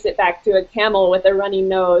and trace it back to a camel with a runny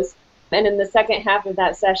nose. And in the second half of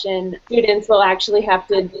that session, students will actually have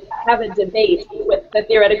to have a debate with the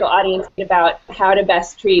theoretical audience about how to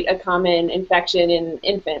best treat a common infection in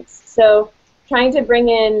infants. So trying to bring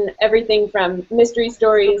in everything from mystery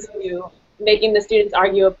stories to making the students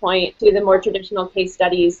argue a point to the more traditional case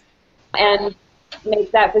studies, and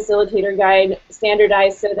make that facilitator guide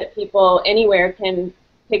standardized so that people anywhere can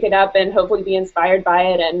pick it up and hopefully be inspired by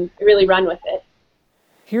it and really run with it.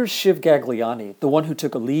 Here's Shiv Gagliani, the one who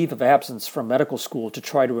took a leave of absence from medical school to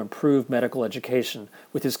try to improve medical education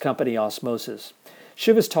with his company Osmosis.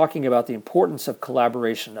 Shiv is talking about the importance of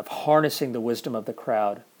collaboration, of harnessing the wisdom of the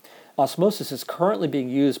crowd. Osmosis is currently being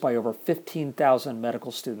used by over 15,000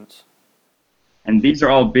 medical students. And these are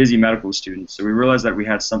all busy medical students, so we realized that we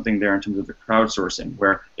had something there in terms of the crowdsourcing,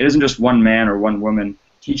 where it isn't just one man or one woman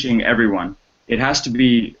teaching everyone. It has to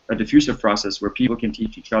be a diffusive process where people can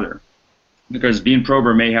teach each other. Because Dean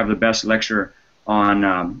Prober may have the best lecture on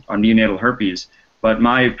neonatal herpes, but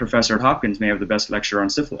my professor at Hopkins may have the best lecture on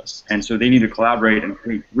syphilis. And so they need to collaborate and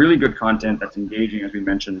create really good content that's engaging, as we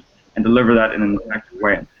mentioned, and deliver that in an effective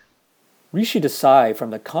way. Rishi Desai from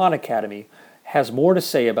the Khan Academy has more to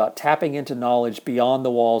say about tapping into knowledge beyond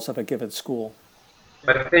the walls of a given school.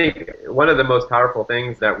 I think one of the most powerful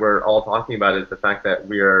things that we're all talking about is the fact that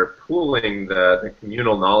we are pooling the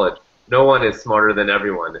communal knowledge. No one is smarter than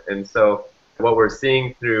everyone. And so what we're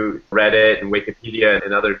seeing through Reddit and Wikipedia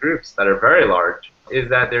and other groups that are very large is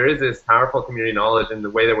that there is this powerful community knowledge, and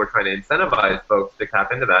the way that we're trying to incentivize folks to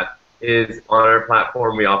tap into that is on our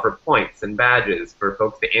platform we offer points and badges for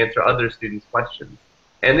folks to answer other students' questions.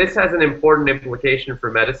 And this has an important implication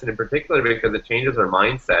for medicine in particular because it changes our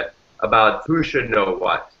mindset about who should know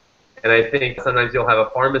what. And I think sometimes you'll have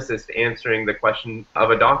a pharmacist answering the question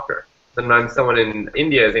of a doctor. Sometimes someone in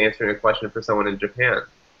India is answering a question for someone in Japan.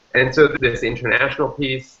 And so this international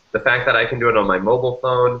piece, the fact that I can do it on my mobile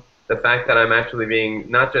phone, the fact that I'm actually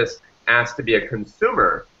being not just asked to be a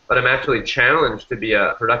consumer, but I'm actually challenged to be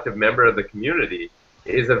a productive member of the community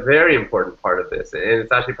is a very important part of this. And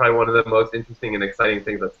it's actually probably one of the most interesting and exciting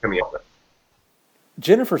things that's coming out of it.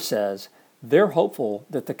 Jennifer says they're hopeful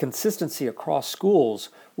that the consistency across schools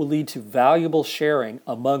will lead to valuable sharing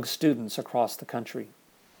among students across the country.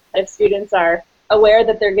 If students are aware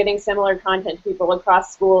that they're getting similar content to people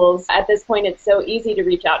across schools, at this point it's so easy to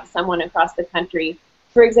reach out to someone across the country.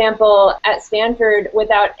 For example, at Stanford,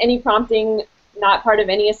 without any prompting, not part of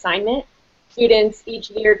any assignment, students each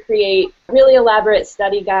year create really elaborate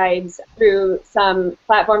study guides through some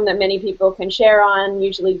platform that many people can share on,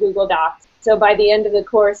 usually Google Docs. So by the end of the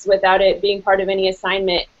course, without it being part of any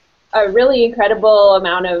assignment, a really incredible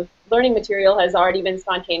amount of learning material has already been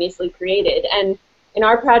spontaneously created. And in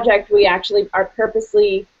our project, we actually are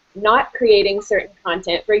purposely not creating certain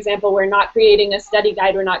content. For example, we're not creating a study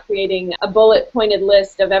guide, we're not creating a bullet-pointed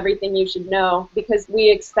list of everything you should know, because we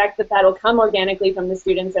expect that that'll come organically from the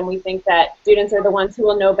students, and we think that students are the ones who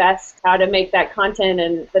will know best how to make that content,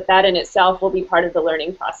 and that in itself will be part of the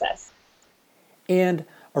learning process. And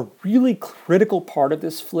a really critical part of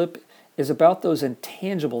this flip is about those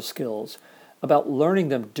intangible skills, about learning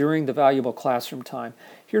them during the valuable classroom time.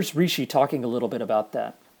 Here's Rishi talking a little bit about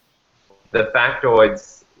that. The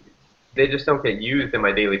factoids, they just don't get used in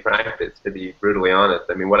my daily practice, to be brutally honest.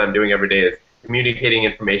 I mean, what I'm doing every day is communicating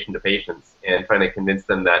information to patients and trying to convince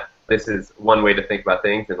them that this is one way to think about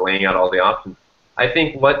things and laying out all the options. I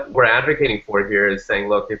think what we're advocating for here is saying,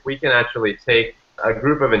 look, if we can actually take a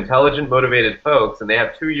group of intelligent, motivated folks, and they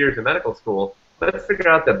have 2 years of medical school, let's figure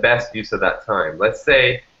out the best use of that time. Let's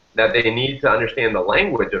say that they need to understand the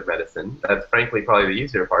language of medicine. That's frankly probably the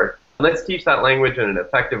easier part. Let's teach that language in an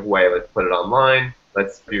effective way. Let's put it online.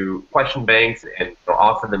 Let's do question banks and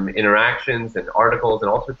offer them interactions and articles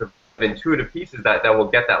and all sorts of intuitive pieces that will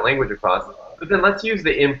get that language across. But then let's use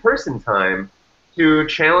the in-person time to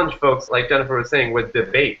challenge folks, like Jennifer was saying, with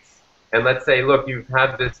debates. And let's say, look, you've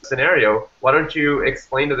had this scenario. Why don't you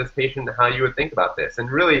explain to this patient how you would think about this?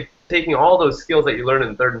 And really taking all those skills that you learn in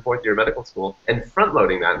the 3rd and 4th year of medical school and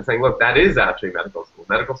front-loading that and saying, look, that is actually medical school.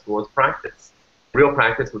 Medical school is practice. Real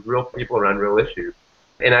practice with real people around real issues.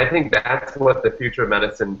 And I think that's what the future of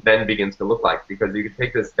medicine then begins to look like, because you can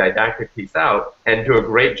take this didactic piece out and do a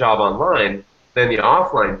great job online, then the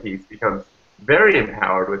offline piece becomes very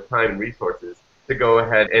empowered with time and resources to go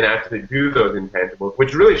ahead and actually do those intangibles,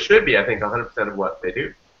 which really should be, I think, 100% of what they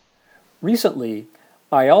do. Recently,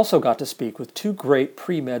 I also got to speak with 2 great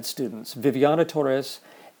pre-med students, Viviana Torres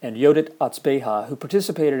and Yodit Atzbeha, who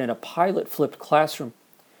participated in a pilot flipped classroom.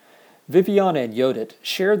 Viviana and Yodit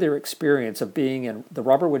shared their experience of being in the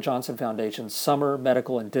Robert Wood Johnson Foundation's Summer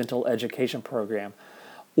Medical and Dental Education Program,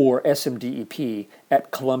 or SMDEP,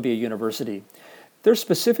 at Columbia University. They're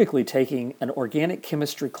specifically taking an organic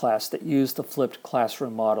chemistry class that used the flipped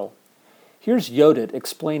classroom model. Here's Yodit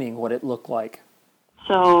explaining what it looked like.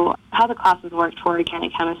 So how the classes worked for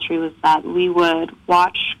organic chemistry was that we would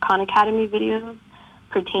watch Khan Academy videos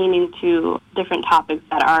pertaining to different topics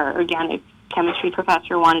that our organic chemistry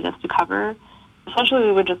professor wanted us to cover. Essentially,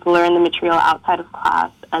 we would just learn the material outside of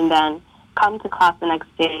class and then come to class the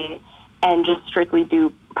next day and just strictly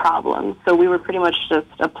do problems. So we were pretty much just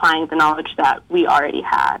applying the knowledge that we already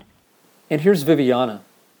had. And here's Viviana.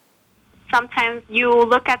 Sometimes you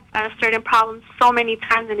look at a certain problem so many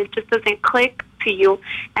times and it just doesn't click to you.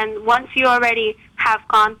 And once you already have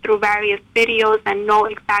gone through various videos and know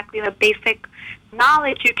exactly the basic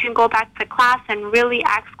knowledge, you can go back to class and really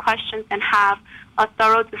ask questions and have a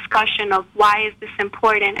thorough discussion of why is this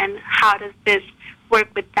important and how does this work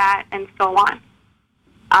with that and so on.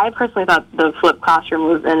 I personally thought the flipped classroom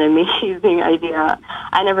was an amazing idea.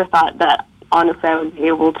 I never thought that, honestly, I would be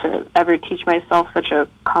able to ever teach myself such a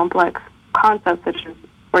complex concept such as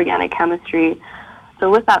organic chemistry. So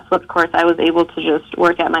with that flipped course, I was able to just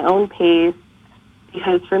work at my own pace,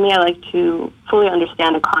 because for me, I like to fully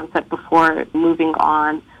understand a concept before moving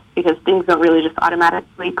on, because things don't really just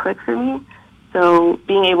automatically click for me. So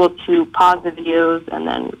being able to pause the videos and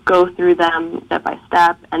then go through them step by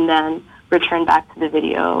step and then return back to the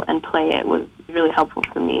video and play it was really helpful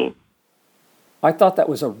for me. I thought that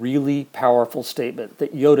was a really powerful statement,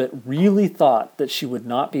 that Yoda really thought that she would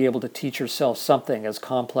not be able to teach herself something as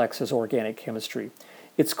complex as organic chemistry.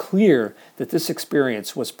 It's clear that this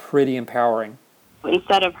experience was pretty empowering.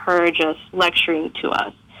 Instead of her just lecturing to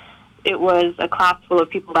us, it was a class full of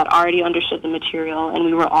people that already understood the material, and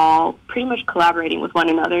we were all pretty much collaborating with one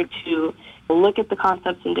another to look at the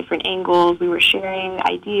concepts in different angles. We were sharing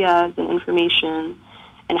ideas and information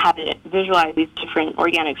and how to visualize these different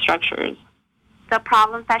organic structures. The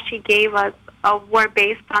problems that she gave us were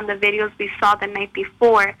based on the videos we saw the night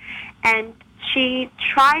before, and she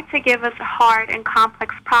tried to give us hard and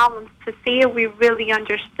complex problems to see if we really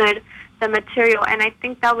understood the material, and I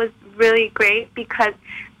think that was really great, because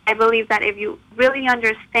I believe that if you really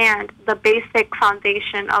understand the basic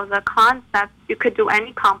foundation of the concept, you could do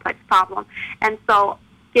any complex problem. And so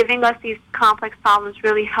giving us these complex problems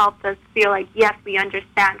really helped us feel like, yes, we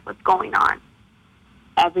understand what's going on.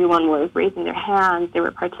 Everyone was raising their hands, they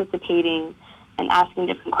were participating and asking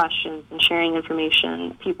different questions and sharing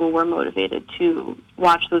information. People were motivated to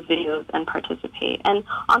watch those videos and participate. And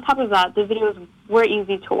on top of that, the videos were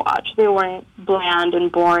easy to watch. They weren't bland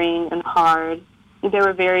and boring and hard. They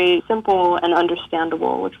were very simple and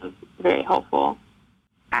understandable, which was very helpful.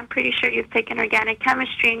 I'm pretty sure you've taken organic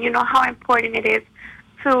chemistry, and you know how important it is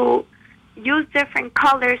to use different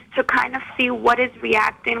colors to kind of see what is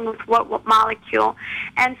reacting with what molecule.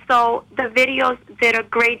 And so the videos did a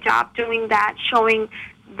great job doing that, showing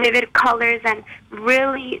vivid colors and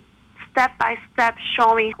really step-by-step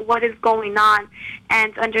showing what is going on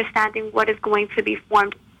and understanding what is going to be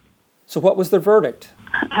formed. So what was the verdict?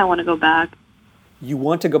 I want to go back. You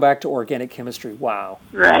want to go back to organic chemistry. Wow.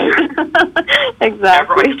 Right.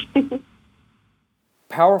 Exactly.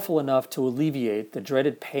 Powerful enough to alleviate the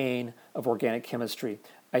dreaded pain of organic chemistry.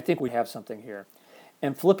 I think we have something here.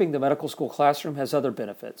 And flipping the medical school classroom has other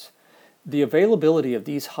benefits. The availability of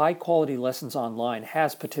these high-quality lessons online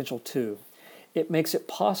has potential too. It makes it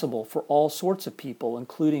possible for all sorts of people,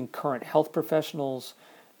 including current health professionals,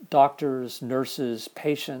 doctors, nurses,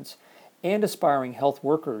 patients, and aspiring health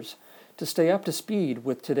workers, to stay up to speed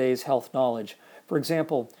with today's health knowledge. For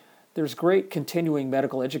example, there's great continuing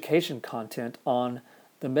medical education content on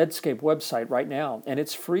the Medscape website right now, and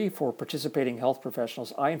it's free for participating health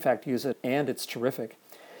professionals. I, in fact, use it, and it's terrific.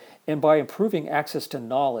 And by improving access to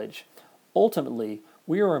knowledge, ultimately,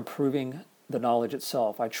 we are improving the knowledge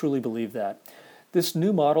itself. I truly believe that. This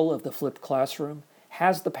new model of the flipped classroom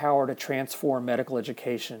has the power to transform medical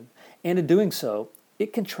education, and in doing so,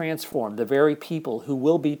 it can transform the very people who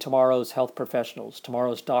will be tomorrow's health professionals,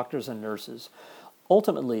 tomorrow's doctors and nurses.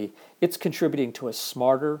 Ultimately, it's contributing to a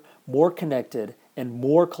smarter, more connected, and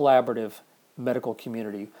more collaborative medical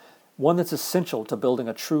community, one that's essential to building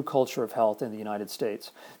a true culture of health in the United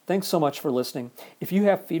States. Thanks so much for listening. If you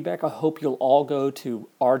have feedback, I hope you'll all go to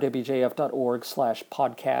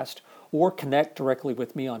rwjf.org/podcast or connect directly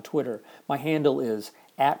with me on Twitter. My handle is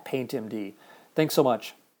 @PaintMD. Thanks so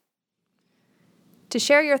much. To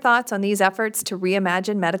share your thoughts on these efforts to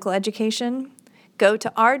reimagine medical education, go to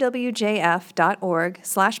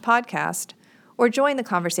rwjf.org/podcast or join the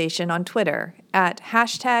conversation on Twitter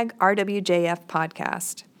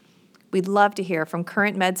 @RWJFpodcast. We'd love to hear from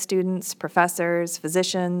current med students, professors,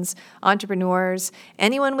 physicians, entrepreneurs,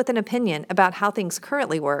 anyone with an opinion about how things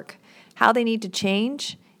currently work, how they need to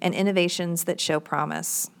change, and innovations that show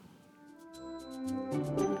promise.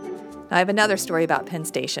 I have another story about Penn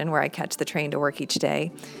Station, where I catch the train to work each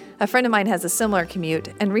day. A friend of mine has a similar commute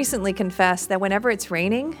and recently confessed that whenever it's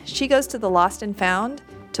raining, she goes to the Lost and Found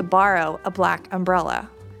to borrow a black umbrella.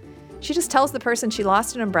 She just tells the person she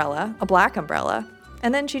lost an umbrella, a black umbrella,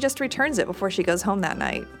 and then she just returns it before she goes home that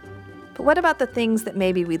night. But what about the things that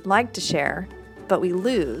maybe we'd like to share, but we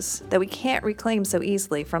lose, that we can't reclaim so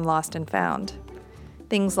easily from Lost and Found?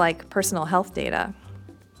 Things like personal health data.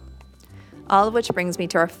 All of which brings me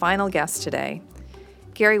to our final guest today.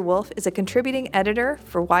 Gary Wolf is a contributing editor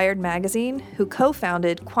for Wired Magazine who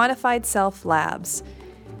co-founded Quantified Self Labs,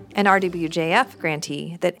 an RWJF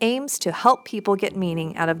grantee that aims to help people get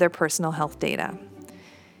meaning out of their personal health data.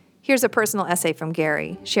 Here's a personal essay from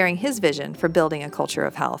Gary, sharing his vision for building a culture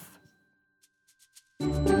of health.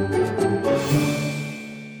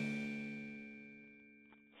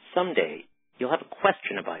 Someday, you'll have a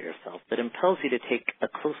question about yourself that impels you to take a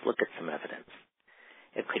close look at some evidence.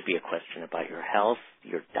 It could be a question about your health,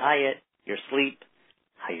 your diet, your sleep,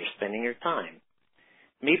 how you're spending your time.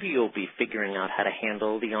 Maybe you'll be figuring out how to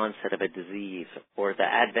handle the onset of a disease or the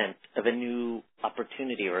advent of a new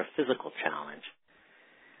opportunity or a physical challenge.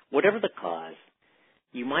 Whatever the cause,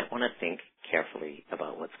 you might want to think carefully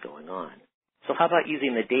about what's going on. So how about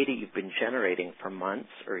using the data you've been generating for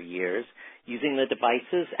months or years, using the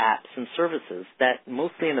devices, apps, and services that,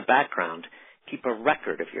 mostly in the background, keep a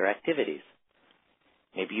record of your activities?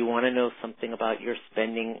 Maybe you want to know something about your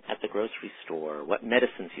spending at the grocery store, what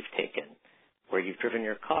medicines you've taken, where you've driven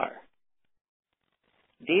your car.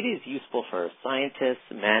 Data is useful for scientists,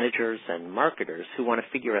 managers, and marketers who want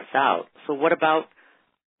to figure us out. So what about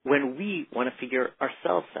when we want to figure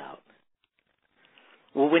ourselves out?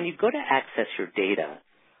 Well, when you go to access your data,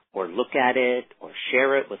 or look at it, or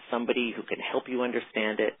share it with somebody who can help you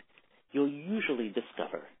understand it, you'll usually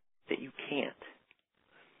discover that you can't.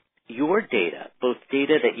 Your data, both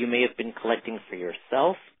data that you may have been collecting for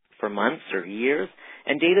yourself for months or years,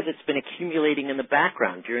 and data that's been accumulating in the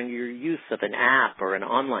background during your use of an app or an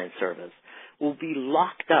online service, will be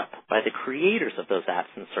locked up by the creators of those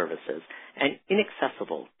apps and services and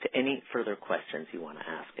inaccessible to any further questions you want to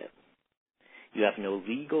ask it. You have no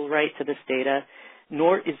legal right to this data,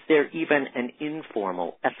 nor is there even an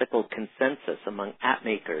informal ethical consensus among app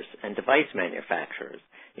makers and device manufacturers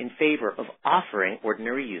in favor of offering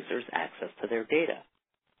ordinary users access to their data.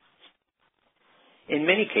 In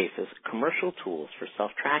many cases, commercial tools for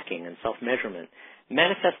self-tracking and self-measurement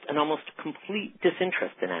manifest an almost complete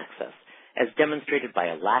disinterest in access, as demonstrated by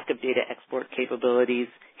a lack of data export capabilities,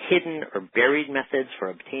 hidden or buried methods for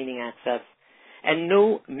obtaining access, and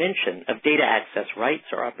no mention of data access rights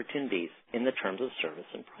or opportunities in the terms of service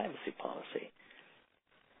and privacy policy.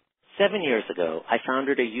 7 years ago, I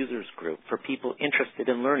founded a users group for people interested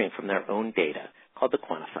in learning from their own data called the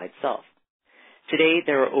Quantified Self. Today,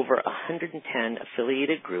 there are over 110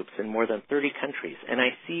 affiliated groups in more than 30 countries, and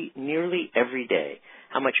I see nearly every day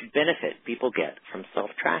how much benefit people get from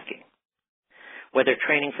self-tracking. Whether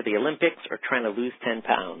training for the Olympics or trying to lose 10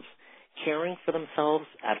 pounds, caring for themselves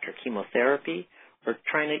after chemotherapy, or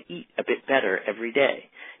trying to eat a bit better every day,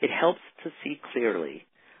 it helps to see clearly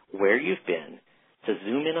where you've been, to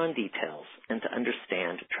zoom in on details, and to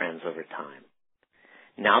understand trends over time.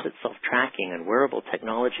 Now that self-tracking and wearable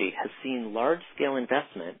technology has seen large-scale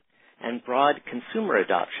investment and broad consumer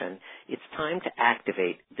adoption, it's time to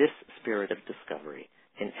activate this spirit of discovery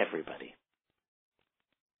in everybody.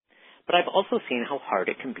 But I've also seen how hard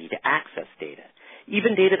it can be to access data.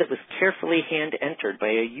 Even data that was carefully hand-entered by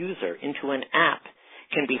a user into an app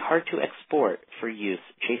can be hard to export for use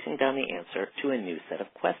chasing down the answer to a new set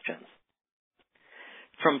of questions.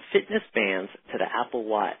 From fitness bands to the Apple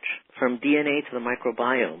Watch, from DNA to the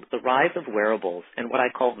microbiome, the rise of wearables and what I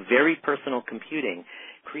call very personal computing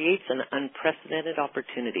creates an unprecedented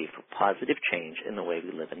opportunity for positive change in the way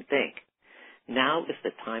we live and think. Now is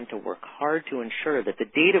the time to work hard to ensure that the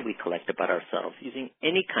data we collect about ourselves using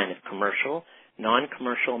any kind of commercial,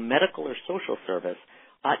 non-commercial, medical, or social service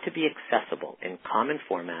ought to be accessible in common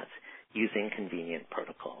formats using convenient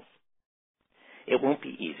protocols. It won't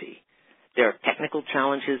be easy. There are technical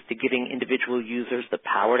challenges to giving individual users the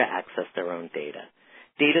power to access their own data.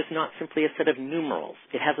 Data is not simply a set of numerals.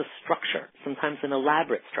 It has a structure, sometimes an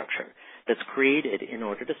elaborate structure, that's created in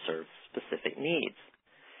order to serve specific needs.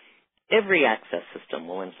 Every access system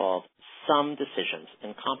will involve some decisions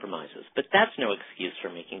and compromises, but that's no excuse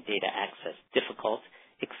for making data access difficult,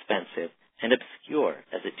 expensive, and obscure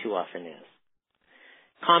as it too often is.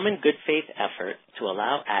 Common good faith effort to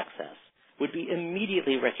allow access would be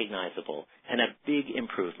immediately recognizable and a big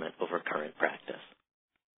improvement over current practice.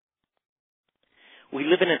 We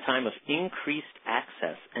live in a time of increased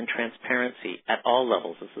access and transparency at all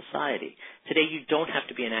levels of society. Today, you don't have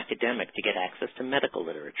to be an academic to get access to medical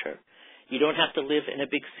literature. You don't have to live in a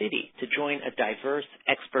big city to join a diverse,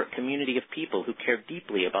 expert community of people who care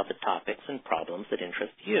deeply about the topics and problems that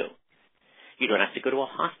interest you. You don't have to go to a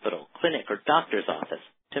hospital, clinic, or doctor's office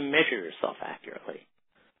to measure yourself accurately.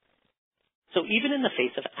 So even in the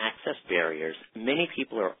face of access barriers, many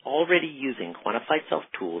people are already using quantified self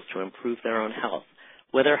tools to improve their own health,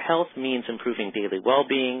 whether health means improving daily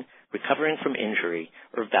well-being, recovering from injury,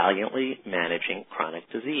 or valiantly managing chronic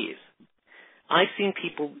disease. I've seen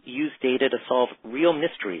people use data to solve real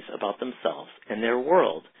mysteries about themselves and their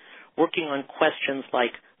world, working on questions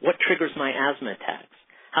like, what triggers my asthma attacks?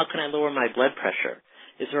 How can I lower my blood pressure?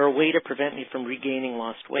 Is there a way to prevent me from regaining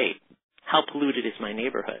lost weight? How polluted is my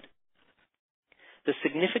neighborhood? The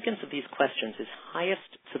significance of these questions is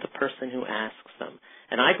highest to the person who asks them,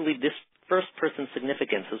 and I believe this first-person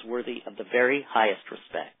significance is worthy of the very highest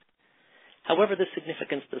respect. However, this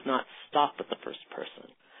significance does not stop with the first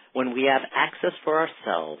person. When we have access for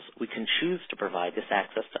ourselves, we can choose to provide this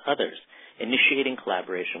access to others, initiating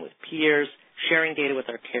collaboration with peers, sharing data with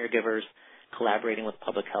our caregivers, collaborating with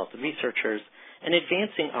public health researchers, and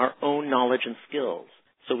advancing our own knowledge and skills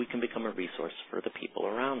so we can become a resource for the people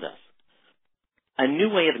around us. A new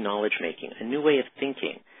way of knowledge-making, a new way of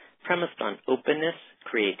thinking, premised on openness,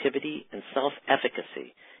 creativity, and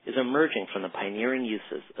self-efficacy, is emerging from the pioneering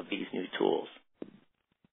uses of these new tools.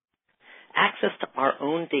 Access to our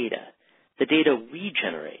own data, the data we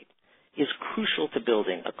generate, is crucial to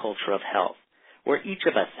building a culture of health, where each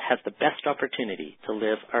of us has the best opportunity to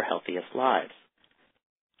live our healthiest lives.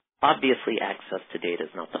 Obviously, access to data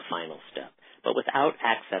is not the final step, but without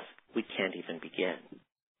access, we can't even begin.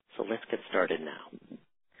 So let's get started now.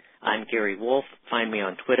 I'm Gary Wolf. Find me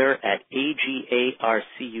on Twitter at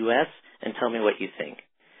AGARCUS and tell me what you think.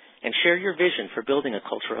 And share your vision for building a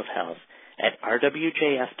culture of health at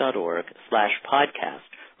rwjf.org/podcast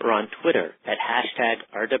or on Twitter at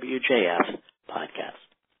 #RWJFpodcast.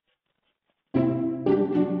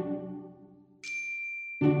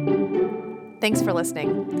 Thanks for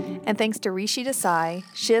listening. And thanks to Rishi Desai,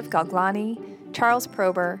 Shiv Gaglani, Charles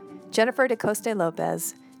Prober, Jennifer DeCoste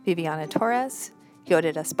Lopez, Viviana Torres,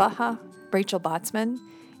 Yoda Despaja, Rachel Botsman,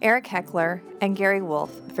 Eric Heckler, and Gary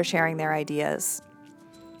Wolf for sharing their ideas.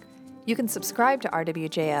 You can subscribe to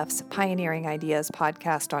RWJF's Pioneering Ideas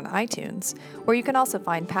podcast on iTunes, where you can also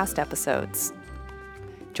find past episodes.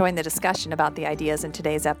 Join the discussion about the ideas in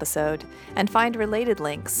today's episode and find related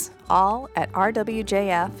links, all at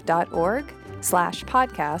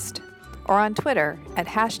rwjf.org/podcast or on Twitter at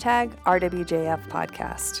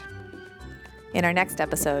 #RWJFpodcast. In our next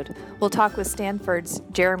episode, we'll talk with Stanford's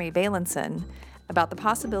Jeremy Bailenson about the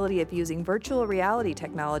possibility of using virtual reality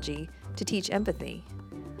technology to teach empathy.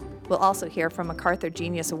 We'll also hear from MacArthur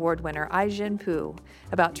Genius Award winner Ai-jen Poo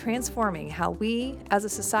about transforming how we as a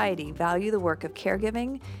society value the work of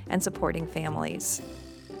caregiving and supporting families.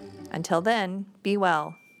 Until then, be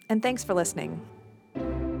well, and thanks for listening.